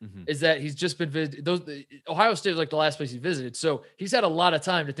is that he's just been visiting. Ohio State was like the last place he visited. So he's had a lot of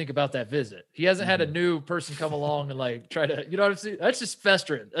time to think about that visit. He hasn't had a new person come along and like try to, you know what I'm saying? That's just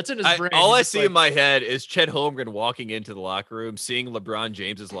festering. That's in his brain. All I see in my head is Chet Holmgren walking into the locker room, seeing LeBron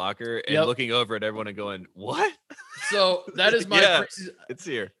James's locker and looking over at everyone and going, "What?" So that is my it's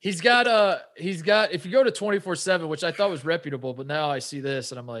here. He's got if you go to 24/7, which I thought was reputable, but now I see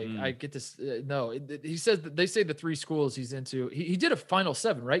this and I'm like, I get this. No, he says that they say the 3 schools he's into. He did a Final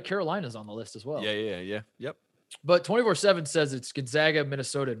 7, right? Carolina's on the list as well. Yeah. Yep. But 24/7 says it's Gonzaga,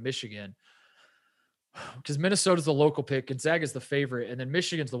 Minnesota, and Michigan. Because Minnesota's the local pick, Gonzaga's the favorite, and then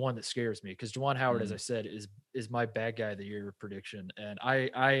Michigan's the one that scares me. Because Juwan Howard, as I said, is my bad guy of the year prediction, and I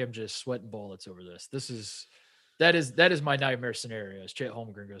am just sweating bullets over this. That is my nightmare scenario. Is Chet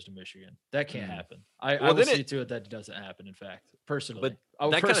Holmgren goes to Michigan? That can't happen. I will see to it that doesn't happen. In fact, personally, but I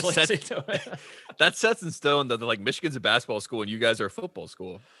would personally see to it. That sets in stone that like Michigan's a basketball school and you guys are a football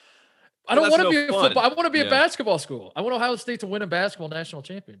school. I don't want to be a football. I want to be a basketball school. I want Ohio State to win a basketball national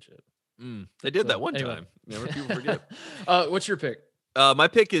championship. They did that one time. Never people forget. What's your pick? My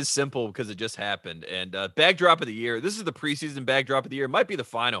pick is simple because it just happened. And bag drop of the year. This is the preseason bag drop of the year. It might be the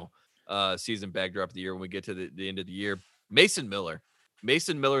final season bag drop of the year when we get to the end of the year. Mason Miller,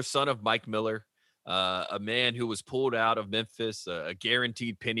 son of Mike Miller, a man who was pulled out of Memphis, a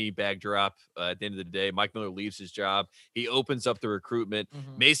guaranteed penny bag drop at the end of the day. Mike Miller leaves his job. He opens up the recruitment.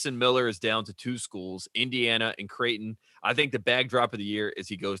 Mason Miller is down to 2 schools, Indiana and Creighton. I think the bag drop of the year is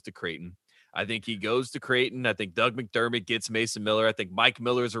he goes to Creighton. I think he goes to Creighton. I think Doug McDermott gets Mason Miller. I think Mike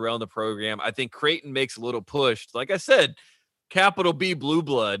Miller's around the program. I think Creighton makes a little push. Like I said, capital B blue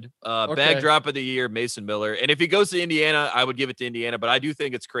blood, bag drop of the year, Mason Miller. And if he goes to Indiana, I would give it to Indiana, but I do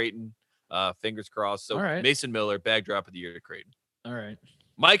think it's Creighton. Fingers crossed. So Mason Miller, bag drop of the year to Creighton. All right.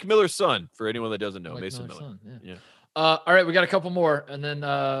 Mike Miller's son, for anyone that doesn't know, Mason Miller. Son, yeah. All right, we got a couple more, and then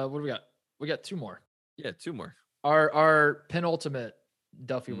what do we got? We got 2 more. Yeah, 2 more. Our penultimate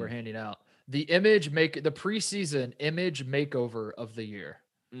Duffy we're handing out. The preseason image makeover of the year.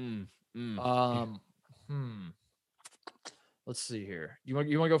 Let's see here. You want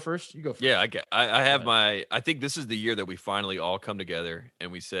to go first? You go first. Yeah, I have my. I think this is the year that we finally all come together and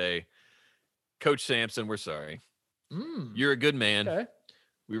we say, Coach Sampson, we're sorry. You're a good man. Okay.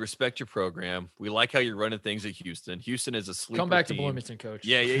 We respect your program. We like how you're running things at Houston. Houston is a sleeper Come back team. to Bloomington, Coach.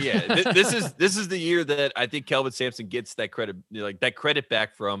 Yeah. This is the year that I think Kelvin Sampson gets that credit, like that credit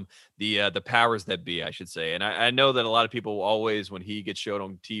back from the powers that be, I should say. And I know that a lot of people always, when he gets showed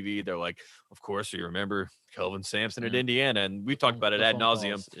on TV, they're like, of course, you remember Kelvin Sampson at Indiana, and we talked about it ad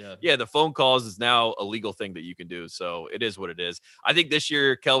nauseum. Yeah, the phone calls is now a legal thing that you can do, so it is what it is. I think this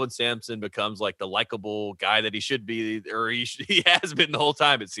year Kelvin Sampson becomes like the likable guy that he should be, or he has been the whole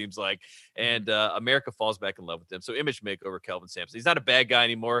time, it seems like, and America falls back in love with him. So image makeover Kelvin Sampson. He's not a bad guy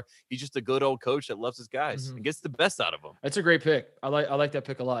anymore. He's just a good old coach that loves his guys and gets the best out of them. That's a great pick. I like that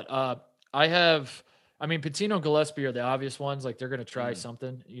pick a lot. Patino and Gillespie are the obvious ones. Like they're going to try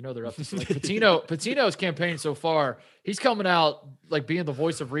something, they're up to like Patino's campaign so far. He's coming out like being the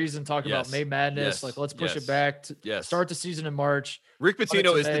voice of reason, talking about May Madness. Like let's push it back to start the season in March. Rick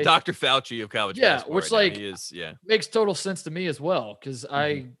Pitino is the Dr. Fauci of college basketball. Which right he is, makes total sense to me as well. Cause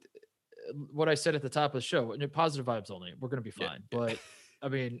what I said at the top of the show, positive vibes only, we're going to be fine. But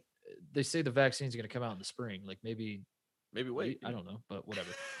they say the vaccine is going to come out in the spring. Like maybe wait. I don't know, but whatever.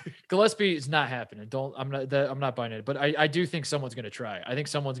 Gillespie is not happening. I'm not buying it. But I do think someone's going to try. I think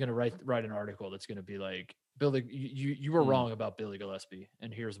someone's going to write an article that's going to be like, Billy, you were wrong about Billy Gillespie,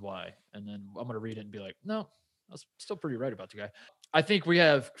 and here's why. And then I'm going to read it and be like, no, I was still pretty right about the guy. I think we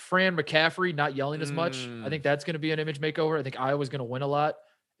have Fran McCaffrey not yelling as much. I think that's going to be an image makeover. I think Iowa's going to win a lot,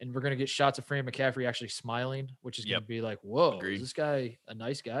 and we're going to get shots of Fran McCaffrey actually smiling, which is going to be like, whoa, is this guy a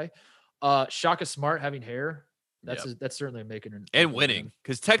nice guy? Shaka Smart having hair. That's certainly making and winning,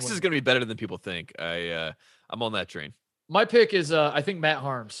 because Texas is going to be better than people think. I'm on that train. My pick is I think Matt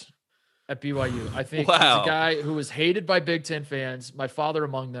Harms. at BYU. I think he's a guy who was hated by Big Ten fans. My father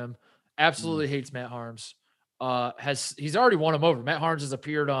among them absolutely hates Matt Haarms. He's already won him over. Matt Haarms has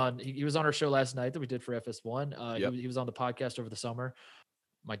appeared on. He was on our show last night that we did for FS1. He was on the podcast over the summer.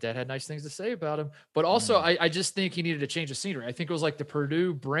 My dad had nice things to say about him, but also I just think he needed a change of scenery. I think it was like the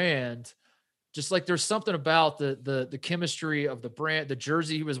Purdue brand. Just like there's something about the chemistry of the brand, the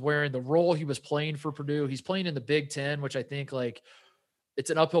jersey he was wearing, the role he was playing for Purdue. He's playing in the Big Ten, which I think like it's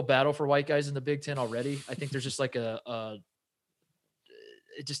an uphill battle for white guys in the Big Ten already. I think there's just like it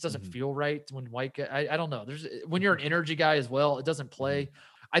just doesn't feel right when white guy. I don't know. When you're an energy guy as well, it doesn't play.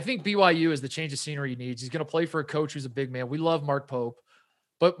 I think BYU is the change of scenery he needs. He's going to play for a coach who's a big man. We love Mark Pope,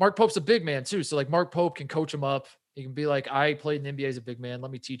 but Mark Pope's a big man too. So like Mark Pope can coach him up. He can be like, I played in the NBA as a big man.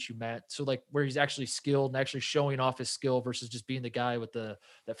 Let me teach you, Matt. So like where he's actually skilled and actually showing off his skill versus just being the guy with that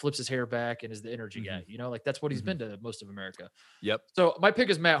flips his hair back and is the energy guy. You know, like that's what he's been to most of America. Yep. So my pick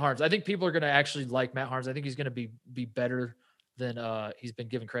is Matt Haarms. I think people are going to actually like Matt Haarms. I think he's going to be better than he's been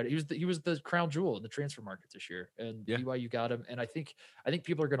given credit. He was the crown jewel in the transfer market this year, and BYU got him. And I think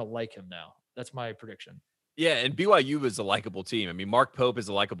people are going to like him now. That's my prediction. Yeah, and BYU is a likable team. I mean, Mark Pope is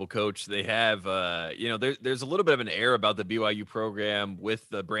a likable coach. They have, there's a little bit of an air about the BYU program with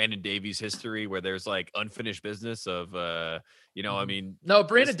the Brandon Davies history where there's like unfinished business of, I mean. No,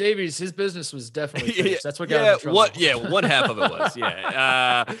 Brandon Davies, his business was definitely finished. That's what got him in trouble. One half of it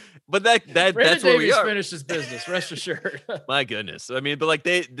was, but that's where Davies we are. Finished his business, rest assured. My goodness. I mean, but like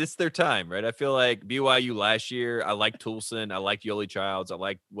this is their time, right? I feel like BYU last year, I liked Toulson. I liked Yoli Childs. I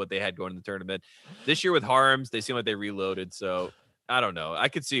liked what they had going in the tournament. This year with Haarms, they seem like they reloaded. So I don't know. I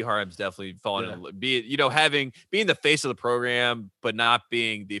could see Haarms definitely falling being the face of the program, but not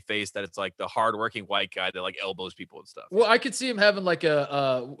being the face that it's like the hardworking white guy that like elbows people and stuff. Well, I could see him having like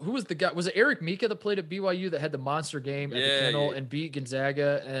who was the guy? Was it Eric Mika that played at BYU that had the monster game at the Kennel and beat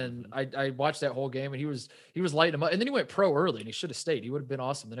Gonzaga? And I watched that whole game and he was lighting him up. And then he went pro early and he should have stayed. He would have been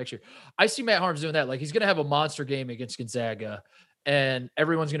awesome the next year. I see Matt Haarms doing that. Like he's going to have a monster game against Gonzaga. And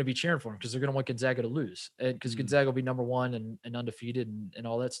everyone's going to be cheering for him because they're going to want Gonzaga to lose, and because Gonzaga will be number one and undefeated and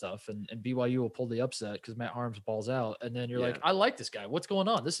all that stuff. And BYU will pull the upset because Matt Haarms balls out. And then you're like, I like this guy. What's going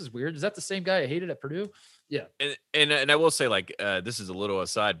on? This is weird. Is that the same guy I hated at Purdue? Yeah. And I will say, like, this is a little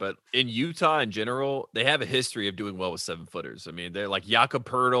aside, but in Utah in general, they have a history of doing well with 7-footers. I mean, they're like Jakob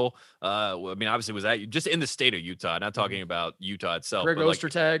Poeltl. Obviously was that just in the state of Utah, not talking about Utah itself. Greg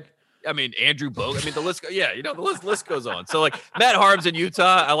Ostertag. I mean, Andrew Bogut. I mean, the list. The list goes on. So like Matt Haarms in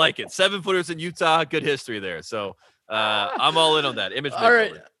Utah, I like it. 7-footers in Utah, good history there. So I'm all in on that. Image. All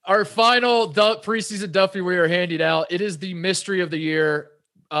right, our final preseason Duffy we are handing out. It is the mystery of the year,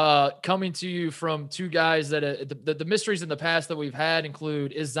 coming to you from two guys that the mysteries in the past that we've had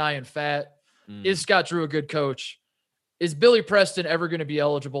include: is Zion fat? Is Scott Drew a good coach? Is Billy Preston ever going to be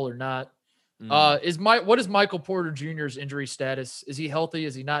eligible or not? What is Michael Porter Jr.'s injury status? Is he healthy?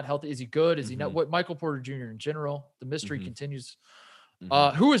 Is he not healthy? Is he good? Is he not? What Michael Porter Jr. in general? The mystery continues.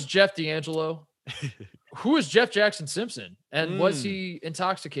 Who is Jeff D'Angelo? Who is Jeff Jackson Simpson? And was he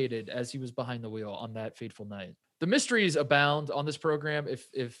intoxicated as he was behind the wheel on that fateful night? The mysteries abound on this program.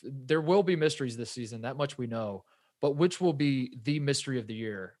 If there will be mysteries this season, that much we know. But which will be the mystery of the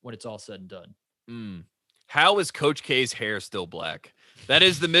year when it's all said and done? How is Coach K's hair still black? That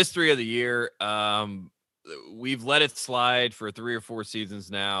is the mystery of the year. We've let it slide for 3 or 4 seasons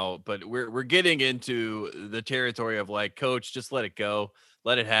now, but we're getting into the territory of like, Coach, just let it go.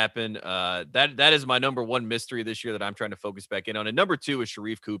 Let it happen. That is my number one mystery this year that I'm trying to focus back in on. And number 2 is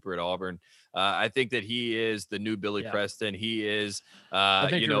Sharife Cooper at Auburn. I think that he is the new Billy Preston. He is,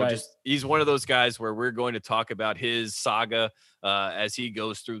 he's one of those guys where we're going to talk about his saga as he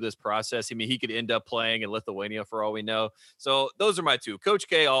goes through this process. I mean, he could end up playing in Lithuania for all we know. So those are my 2. Coach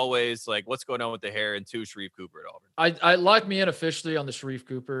K always, like, what's going on with the hair, and 2, Sharife Cooper at Auburn. I locked me in officially on the Sharife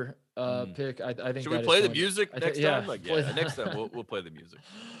Cooper pick. I think. Should we play the music next time? Next time we'll play the music.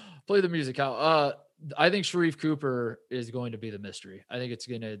 Play the music. How? I think Sharife Cooper is going to be the mystery. I think it's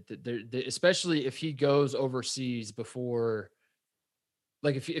going to, especially if he goes overseas before,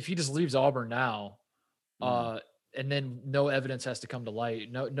 like if he just leaves Auburn now, and then no evidence has to come to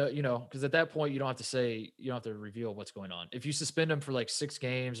light. No, because at that point you don't have to reveal what's going on. If you suspend him for like 6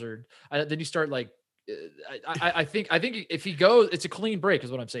 games then you start like, I think if he goes, it's a clean break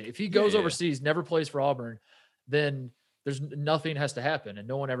is what I'm saying. If he goes overseas, never plays for Auburn, then there's nothing has to happen and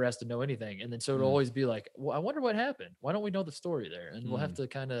no one ever has to know anything. And then so it'll always be like, well, I wonder what happened. Why don't we know the story there? And we'll have to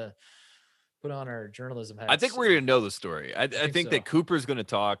kind of put on our journalism hats. I think we're going to know the story. I think so. that Cooper's going to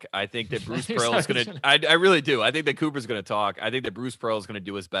talk. I think that Bruce Pearl is going to, I really do. I think that Cooper's going to talk. I think that Bruce Pearl is going to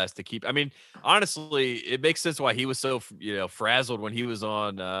do his best to keep, I mean, honestly, it makes sense why he was so, frazzled when he was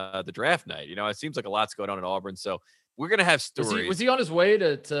on the draft night. It seems like a lot's going on in Auburn. So we're going to have stories. Was he on his way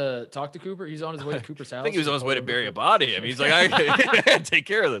to talk to Cooper? He's on his way to Cooper's house. I think he was on his way to bury a body. I mean, he's like, I gotta take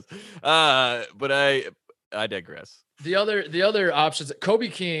care of this. But I digress. The other options, Kobe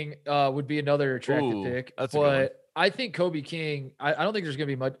King would be another attractive pick, but I think Kobe King, I don't think there's going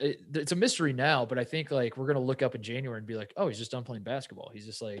to be much. It's a mystery now, but I think like we're going to look up in January and be like, oh, he's just done playing basketball. He's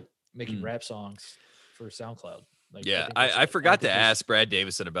just like making rap songs for SoundCloud. Like, I forgot to ask Brad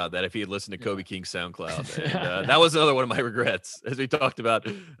Davison about that if he had listened to Kobe King's SoundCloud. And, that was another one of my regrets as we talked about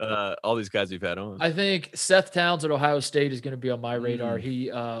all these guys we've had on. I think Seth Towns at Ohio State is going to be on my radar. He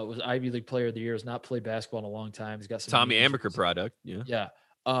was Ivy League Player of the Year. Has not played basketball in a long time. He's got some Tommy Amaker product. Yeah.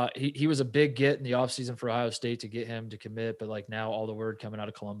 He was a big get in the offseason for Ohio State to get him to commit, but like now all the word coming out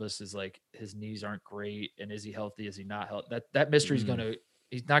of Columbus is like his knees aren't great, and is he healthy? Is he not healthy? That mystery is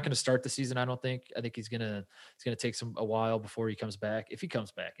he's not going to start the season. I don't think. I think it's going to take a while before he comes back. If he comes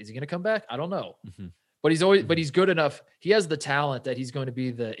back, is he going to come back? I don't know. But he's good enough. He has the talent that he's going to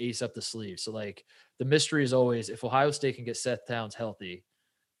be the ace up the sleeve. So like the mystery is always if Ohio State can get Seth Towns healthy,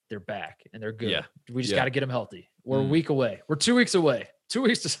 they're back and they're good. Yeah. We just got to get him healthy. We're a week away. We're 2 weeks away. 2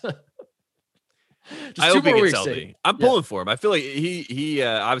 weeks to I hope he gets healthy. I'm pulling for him. I feel like he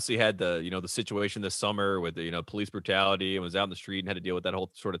obviously had the situation this summer with the police brutality and was out in the street and had to deal with that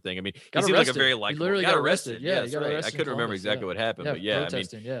whole sort of thing. I mean, he seems like a very likable. Literally got arrested. Yeah, that's right. I couldn't remember exactly what happened, but I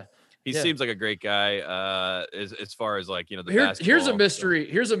mean, he seems like a great guy. As far as like the basketball. Here's a mystery.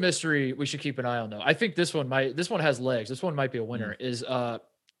 Here's a mystery we should keep an eye on though. I think this one has legs. This one might be a winner. Is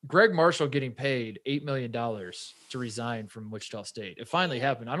Greg Marshall getting paid $8 million to resign from Wichita State. It finally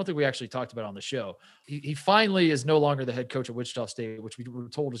happened. I don't think we actually talked about it on the show. He finally is no longer the head coach of Wichita State, which we were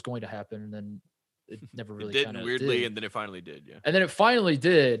told was going to happen. And then it never really did weirdly. And then it finally did. Yeah. And then it finally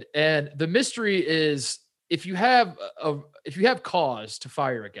did. And the mystery is if you have cause to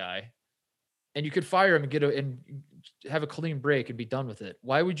fire a guy and you could fire him and have a clean break and be done with it,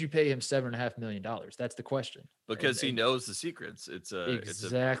 why would you pay him $7.5 million? That's the question. Because he knows the secrets.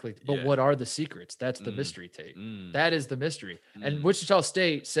 Exactly. But what are the secrets? That's the mystery, Tate. That is the mystery. And Wichita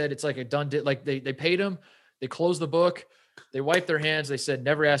State said it's like a done deal. Like they paid him, they closed the book, they wiped their hands. They said,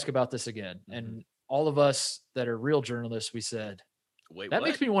 never ask about this again. And all of us that are real journalists, we said, wait, that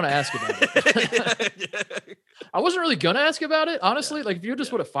makes me want to ask about it. I wasn't really going to ask about it. Honestly, like if you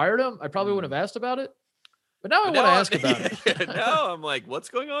just would have fired him, I probably wouldn't have asked about it. But now I want to ask about it. Now I'm like, what's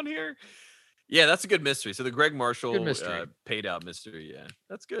going on here? Yeah, that's a good mystery. So the Greg Marshall paid out mystery. Yeah,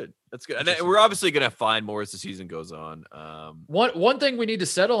 that's good. That's good. And we're obviously going to find more as the season goes on. One thing we need to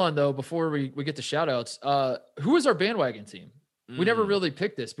settle on, though, before we get to shout outs, who is our bandwagon team? We never really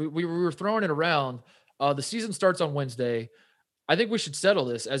picked this, but we were throwing it around. The season starts on Wednesday. I think we should settle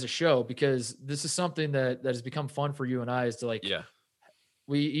this as a show because this is something that has become fun for you and I is to like,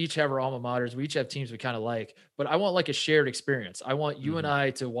 we each have our alma maters. We each have teams we kind of like, but I want like a shared experience. I want you and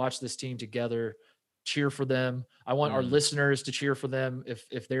I to watch this team together, cheer for them. I want our listeners to cheer for them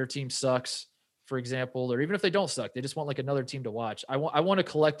if their team sucks, for example, or even if they don't suck, they just want like another team to watch. I want a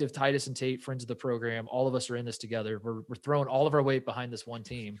collective Titus and Tate, friends of the program. All of us are in this together. We're throwing all of our weight behind this one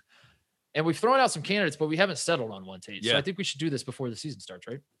team. And we've thrown out some candidates, but we haven't settled on one, Tate. So I think we should do this before the season starts,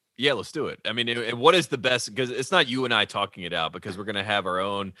 right? Yeah, let's do it. I mean, and what is the best? Because it's not you and I talking it out because we're going to have our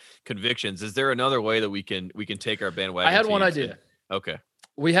own convictions. Is there another way that we can take our bandwagon? I had one idea. Okay.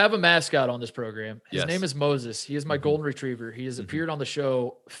 We have a mascot on this program. His name is Moses. He is my golden retriever. He has appeared on the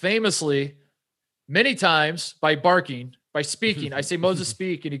show famously many times by barking, by speaking. I say, Moses,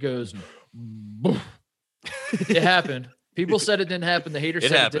 speak. And he goes, boof. It happened. People said it didn't happen. The haters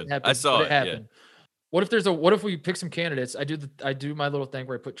said it didn't happen. I saw it happened. Yeah. What if we pick some candidates? I do my little thing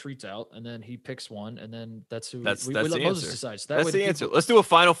where I put treats out and then he picks one and then that's who we let Moses decide. So that's the answer. Let's do a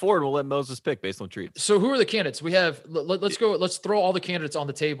final four and we'll let Moses pick based on treats. So who are the candidates? We have, let's go. Let's throw all the candidates on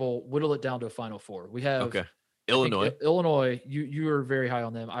the table, whittle it down to a final four. We have Illinois. You are very high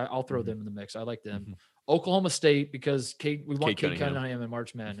on them. I'll throw them in the mix. I like them. Oklahoma State because we want Cade Cunningham in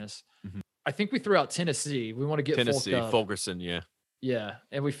March Madness. I think we threw out Tennessee. We want to get Tennessee, Fulkerson. Yeah,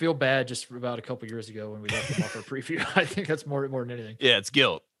 and we feel bad just for about a couple years ago when we left them off our preview. I think that's more than anything. Yeah, it's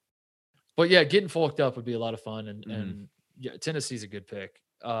guilt. But yeah, getting folked up would be a lot of fun, and yeah, Tennessee's a good pick.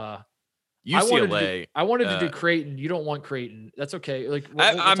 UCLA. I wanted to do Creighton. You don't want Creighton. That's okay. Like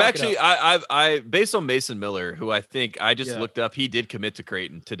I'm actually I based on Mason Miller, who I think I just looked up. He did commit to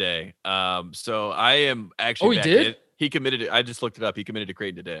Creighton today. So I am actually. Oh, he did. He committed. I just looked it up. He committed to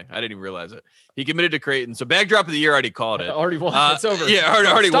Creighton today. I didn't even realize it. He committed to Creighton. So backdrop of the year, already called it. Already won. It's over. Yeah,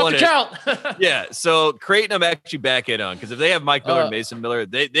 already Stop won the it. count. Yeah. So Creighton, I'm actually back in on because if they have Mike Miller and Mason Miller,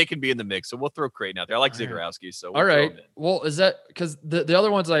 they can be in the mix. So we'll throw Creighton out there. I like Zagorowski. So all right. Well, is that because the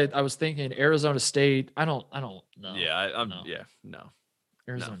other ones I was thinking Arizona State? I don't know. Yeah, no.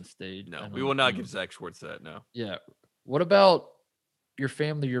 Arizona State. No, we will not give Zach Schwartz that. No. Yeah. What about your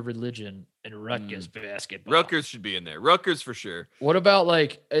family, your religion, and Rutgers basketball? Rutgers should be in there. Rutgers for sure. What about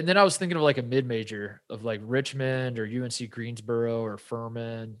and then I was thinking of like a mid-major of like Richmond or UNC Greensboro or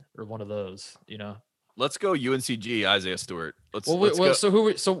Furman or one of those, Let's go UNCG, Isaiah Stewart. Let's go.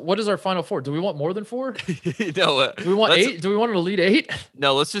 So what is our final four? Do we want more than 4? No. Do we want 8? Do we want an Elite 8?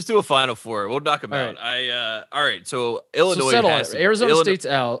 No, let's just do a final 4. We'll knock them out. All right. So Illinois Arizona State's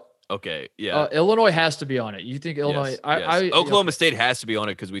out. Okay. Yeah. Illinois has to be on it. You think Illinois? Yes. Oklahoma State has to be on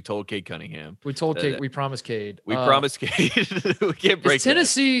it because we told Cade Cunningham. We told Cade. We promised Cade. We promised Cade. We can't break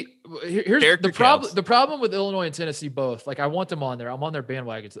Tennessee. Here's the problem. The problem with Illinois and Tennessee both. Like I want them on there. I'm on their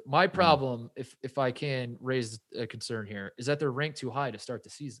bandwagons. My problem, if I can raise a concern here, is that they're ranked too high to start the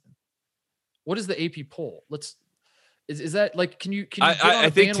season. What is the AP poll? Is that like? Can you get on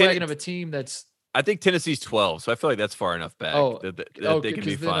a bandwagon of a team that's? I think Tennessee's 12, so I feel like that's far enough back that they can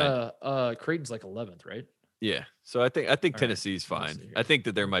be fine. Creighton's like 11th, right? Yeah, so I think Tennessee's fine. I think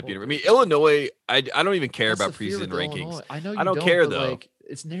that there might be. I mean, Illinois. I don't even care about preseason rankings. Illinois. I know you I don't care though. Like,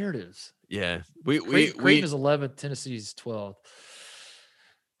 it's narratives. Yeah, Creighton is 11th. Tennessee's 12th.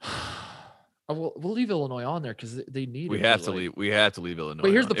 We'll leave Illinois on there because they need. We have to leave Illinois.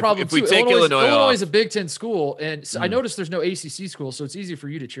 But here's the problem: if we take Illinois is a Big Ten school, and I noticed there's no ACC school, so it's easy for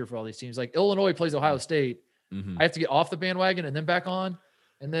you to cheer for all these teams. Like Illinois plays Ohio State, I have to get off the bandwagon and then back on,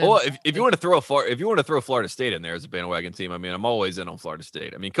 and then. Well, if you want to throw Florida State in there as a bandwagon team, I mean, I'm always in on Florida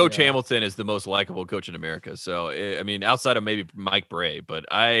State. I mean, Coach Hamilton is the most likable coach in America. So I mean, outside of maybe Mike Bray, but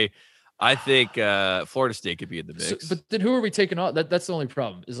I think Florida State could be in the mix. But then who are we taking off? That's the only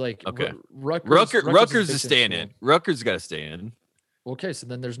problem. Is like Rutgers is staying in. Rutgers got to stay in. Okay, so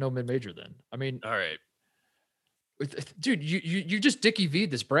then there's no mid-major then. I mean, all right, dude, you just Dickie V'd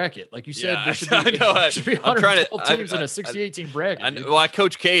this bracket. Like you said, there should be 112 teams in a 68 team bracket. I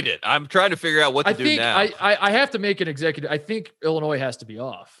Coach Cade it. I'm trying to figure out what to do now. I have to make an executive. I think Illinois has to be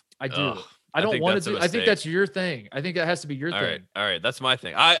off. I do. I don't want to do. I think that's your thing. I think that has to be your thing. All right. That's my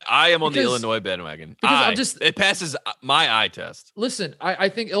thing. I am on the Illinois bandwagon. It passes my eye test. Listen, I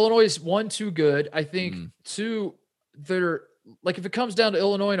think Illinois is 1, too good. I think 2, they're like if it comes down to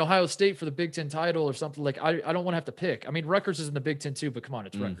Illinois and Ohio State for the Big Ten title or something, like I don't want to have to pick. I mean, Rutgers is in the Big Ten too, but come on,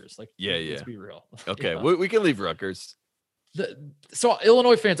 it's Rutgers. Like let's be real. Okay, we can leave Rutgers. So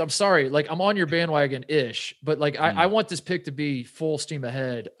Illinois fans, I'm sorry, like I'm on your bandwagon ish, but like I want this pick to be full steam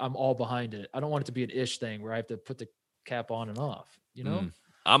ahead. I'm all behind it. I don't want it to be an ish thing where I have to put the cap on and off,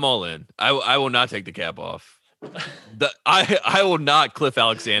 I'm all in. I will not take the cap off. I will not Cliff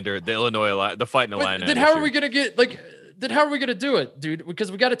Alexander, the Illinois the Fighting Illini. Then how are we gonna get then how are we gonna do it, dude?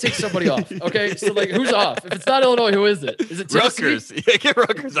 Because we got to take somebody off. Okay, so like who's off? If it's not Illinois, who is it? Is it Tennessee? Rutgers? Yeah, get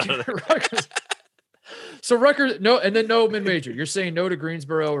Rutgers out of there. Rutgers. So Rutgers, no, and then no mid-major. You're saying no to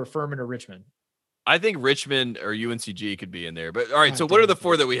Greensboro or Furman or Richmond. I think Richmond or UNCG could be in there. But all right, so what are the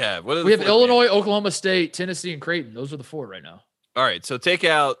 4 that we have? We have Illinois, Oklahoma State, Tennessee, and Creighton. Those are the 4 right now. All right, so take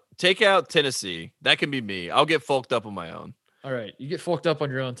out Tennessee. That can be me. I'll get folked up on my own. All right, you get folked up on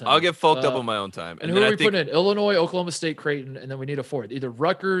your own time. I'll get folked up on my own time. And who are we putting in? Illinois, Oklahoma State, Creighton, and then we need a 4th. Either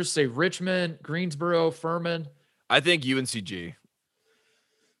Rutgers, say Richmond, Greensboro, Furman. I think UNCG.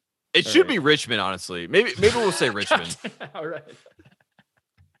 It should be Richmond, honestly. Maybe we'll say Richmond. All right.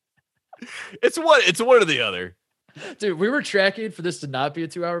 It's one or the other. Dude, we were tracking for this to not be a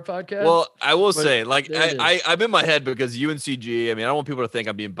 2-hour podcast. Well, I will say, like, I'm in my head because UNCG. I mean, I don't want people to think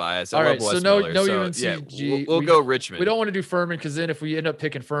I'm being biased. All right, so no UNCG. Yeah, we'll go Richmond. We don't want to do Furman because then if we end up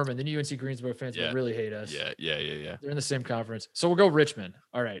picking Furman, then UNC Greensboro fans will really hate us. Yeah. They're in the same conference, so we'll go Richmond.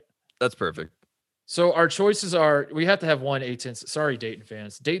 All right, that's perfect. So our choices are: we have to have one A10. Sorry, Dayton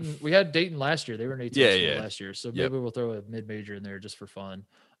fans. We had Dayton last year. They were an A10 last year, so maybe we'll throw a mid-major in there just for fun.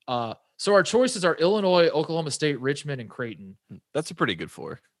 So our choices are Illinois, Oklahoma State, Richmond, and Creighton. That's a pretty good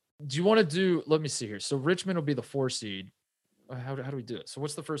 4. Do you want to do? Let me see here. So Richmond will be the 4 seed. How do we do it? So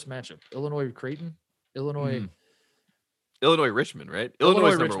what's the first matchup? Illinois, Creighton. Illinois, Richmond, right?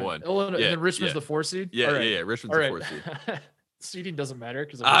 Illinois number 1. And then Richmond's the 4 seed. Yeah, Richmond's the 4 seed. Seeding doesn't matter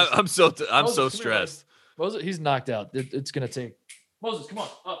because I'm so stressed. Moses, he's knocked out. It's gonna take Moses. Come on,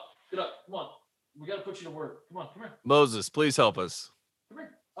 up, get up. Come on, we gotta put you to work. Come here. Moses, please help us. Come here,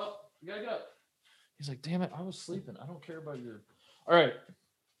 up. You gotta get up. He's like, damn it, I was sleeping. I don't care about your. All right,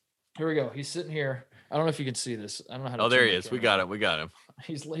 here we go. He's sitting here. I don't know if you can see this. I don't know how to. Oh, there turn he my is. camera We got him.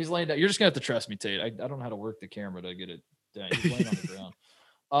 He's laying down. You're just gonna have to trust me, Tate. I don't know how to work the camera to get it down. He's laying on the ground.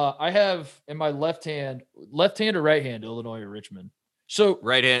 I have in my left hand or right hand, Illinois or Richmond. So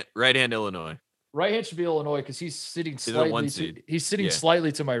Right hand, Illinois. Right hand should be Illinois because he's sitting He's a one slightly. seed. He's sitting Yeah.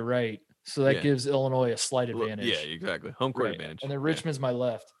 slightly to my right, so that Yeah. gives Illinois a slight advantage. Yeah, exactly. Home court Right. advantage. And then Yeah. Richmond's my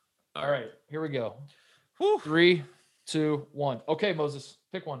left. All All right, here we go. Whew. 3, 2, 1. Okay, Moses,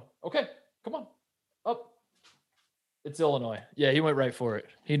 pick one. Okay, come on, up. It's Illinois. Yeah, he went right for it.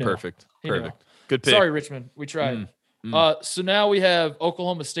 He knew. Perfect. He knew. Perfect. Good pick. Sorry, Richmond. We tried. Mm. So now we have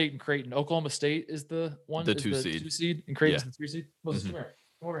Oklahoma State and Creighton. Oklahoma State is the one. The is 2 the seed. 2 seed, and Creighton's Yeah. the 3 seed. Moses, come here.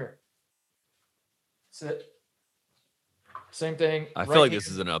 Come over here. Sit. Same thing. I feel like this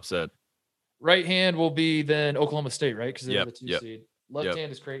is an upset. Right hand will be then Oklahoma State, right? Because they're Yep, the 2 yep, seed. Left yep.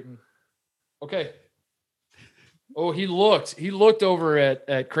 hand is Creighton. Okay. Oh, he looked over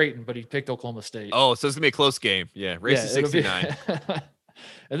at Creighton, but he picked Oklahoma State. Oh, so it's gonna be a close game. Yeah, race to it'll be- 69.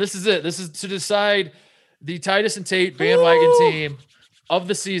 And this is it. This is to decide the Titus and Tate bandwagon team of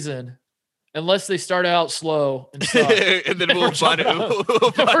the season, unless they start out slow and suck. And then we'll find it.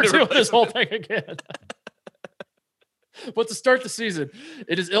 We're doing this whole thing again. But to start the season,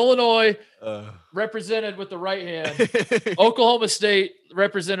 it is Illinois represented with the right hand, Oklahoma State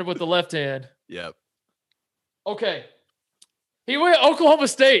represented with the left hand. Yep. Okay. He went Oklahoma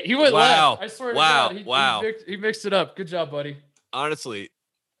State. He went Wow. left. I swear Wow. to God. Wow. He mixed it up. Good job, buddy. Honestly,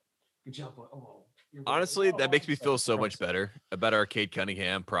 Good job, buddy. that makes me feel so much better about our Cade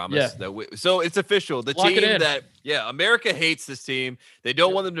Cunningham promise. Yeah. So it's official. The Lock it team in. that, America hates this team. They don't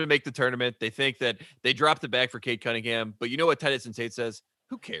Yep. want them to make the tournament. They think that they dropped the bag for Cade Cunningham. But you know what Titus and Tate says?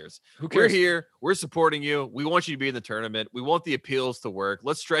 Who cares? Who We're cares? here. We're supporting you. We want you to be in the tournament. We want the appeals to work.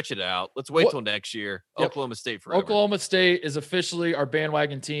 Let's stretch it out. Let's wait till next year. Yep. Oklahoma State forever. Oklahoma State is officially our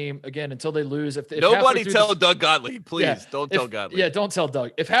bandwagon team again until they lose. If Nobody halfway through tell Doug Gottlieb, please. Yeah. Don't tell Gottlieb. Yeah, don't tell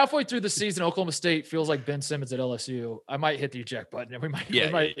Doug. If halfway through the season Oklahoma State feels like Ben Simmons at LSU, I might hit the eject button and we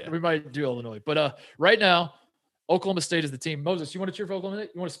might do Illinois. But right now, Oklahoma State is the team. Moses, you want to cheer for Oklahoma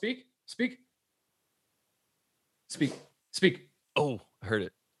State? You want to speak? Speak. Oh, I heard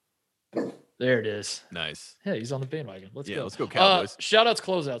it. There it is. Nice. Hey, he's on the bandwagon. Let's go. Let's go, Cowboys. Shout outs,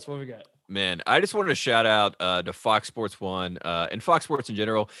 closeouts. What we got? Man, I just wanted to shout out to Fox Sports 1 and Fox Sports in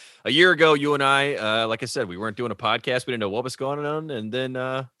general. A year ago, you and I, like I said, we weren't doing a podcast. We didn't know what was going on. And then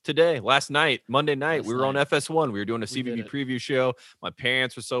last night, Monday night, we were on FS1. We were doing a CBB preview show. My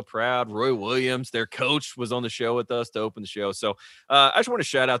parents were so proud. Roy Williams, their coach, was on the show with us to open the show. So I just want to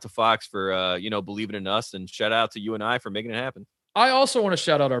shout out to Fox for, believing in us, and shout out to you and I for making it happen. I also want to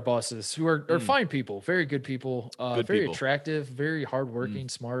shout out our bosses who are fine people, very good people, very attractive, very hardworking,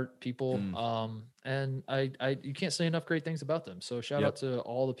 smart people. And I you can't say enough great things about them. So shout out to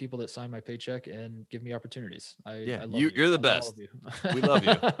all the people that sign my paycheck and give me opportunities. I love you're the best. We love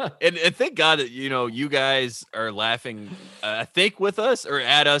you. And thank God that, you guys are laughing, I think with us or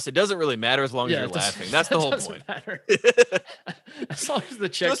at us. It doesn't really matter as long as you're laughing. That's the whole point. As long as the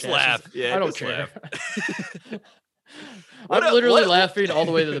check just laugh. Yeah, I don't care. I'm literally laughing all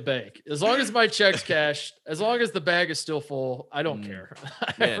the way to the bank. As long as my check's cashed, as long as the bag is still full, I don't care.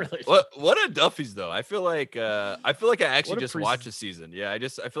 Man, what a Duffy's though. I feel like I actually just watched a season. Yeah, I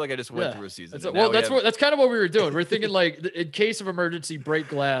feel like I just went through a season. That's kind of what we were doing. We're thinking like, in case of emergency, break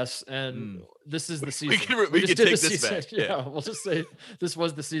glass, and this is the season. We can take this back. Yeah, we'll just say this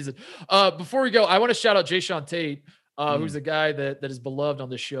was the season. Before we go, I want to shout out Jayshawn Tate, who's a guy that is beloved on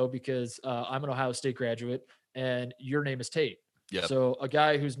this show because I'm an Ohio State graduate. And your name is Tate. Yep. So a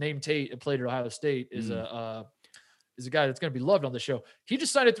guy who's named Tate and played at Ohio State is a guy that's going to be loved on the show. He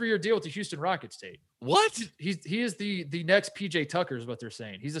just signed a 3-year deal with the Houston Rockets, Tate. What? He is the next PJ Tucker is what they're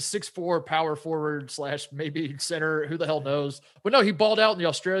saying. He's a 6'4" power forward / maybe center. Who the hell knows? But no, he balled out in the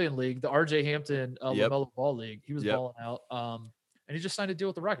Australian League, the RJ Hampton LaMelo Ball League. He was balling out. And he just signed a deal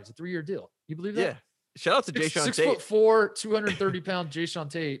with the Rockets, a 3-year deal. You believe that? Yeah. Shout out to Jayshawn Tate. 6'4", 230-pound Jayshawn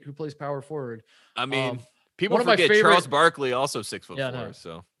Tate, who plays power forward. I mean, people forget Charles Barkley also 6'4". No.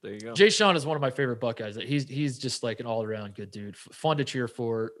 So there you go. Jayshawn is one of my favorite Buckeyes. He's just like an all around good dude, fun to cheer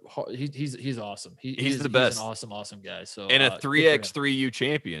for. He's awesome. He's the best. He's an awesome guy. So and a 3x3U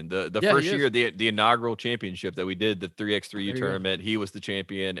champion. The first year, the inaugural championship that we did, the 3x3U tournament, he was the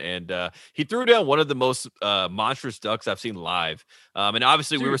champion, and he threw down one of the most monstrous dunks I've seen live. And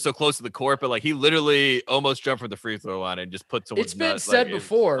obviously we were so close to the court, but like he literally almost jumped from the free throw line and just put someone's It's been said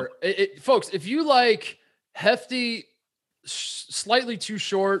before, folks. If you like hefty, slightly too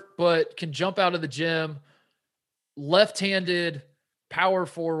short, but can jump out of the gym, left-handed power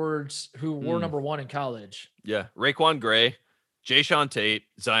forwards who were number one in college. Yeah. Raekwon Gray. Jayshawn Tate,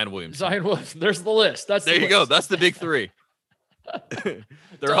 Zion Williamson. Zion Williamson. There's the list. There you go. That's the big three.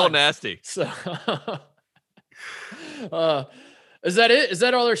 They're all nasty. So, is that it? Is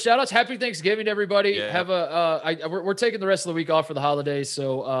that all our shout outs? Happy Thanksgiving to everybody. Yeah. Have we're taking the rest of the week off for the holidays.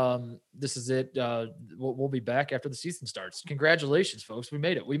 So, this is it. We'll be back after the season starts. Congratulations, folks. We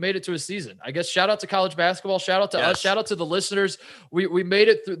made it. We made it to a season. I guess shout out to college basketball. Shout out to us. Shout out to the listeners. We made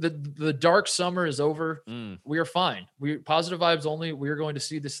it through the dark summer is over. We are fine. We positive vibes only. We are going to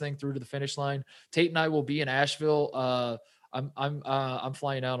see this thing through to the finish line. Tate and I will be in Asheville. I'm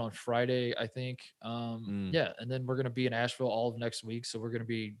flying out on Friday, I think. Yeah, and then we're gonna be in Asheville all of next week. So we're gonna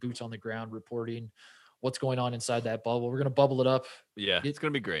be boots on the ground reporting what's going on inside that bubble. We're gonna bubble it up. Yeah, it's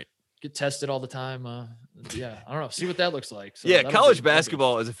gonna be great. Get tested all the time. Yeah, I don't know. See what that looks like. So yeah, college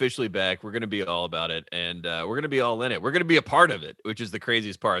basketball is officially back. We're gonna be all about it, and we're gonna be all in it. We're gonna be a part of it, which is the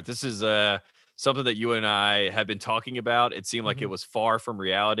craziest part. This is something that you and I have been talking about. It seemed like it was far from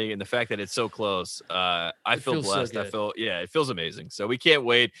reality, and the fact that it's so close, I feel blessed. So it feels amazing. So we can't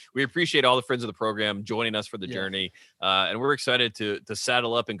wait. We appreciate all the friends of the program joining us for the journey, and we're excited to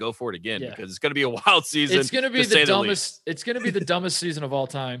saddle up and go for it again because it's going to be a wild season. It's going to be the dumbest. It's going to be the dumbest season of all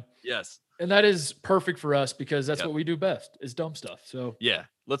time. Yes. And that is perfect for us because that's what we do best is dumb stuff. So yeah,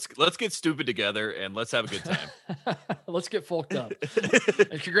 let's get stupid together and let's have a good time. Let's get folked up.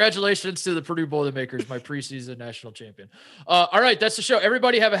 And congratulations to the Purdue Boilermakers, my preseason national champion. All right, that's the show.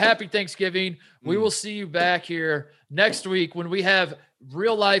 Everybody have a happy Thanksgiving. We will see you back here next week when we have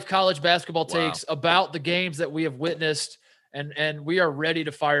real life college basketball takes about the games that we have witnessed. And we are ready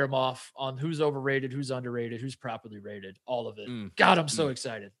to fire them off on who's overrated, who's underrated, who's properly rated, all of it. God, I'm so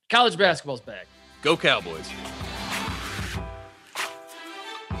excited. College basketball's back. Go Cowboys.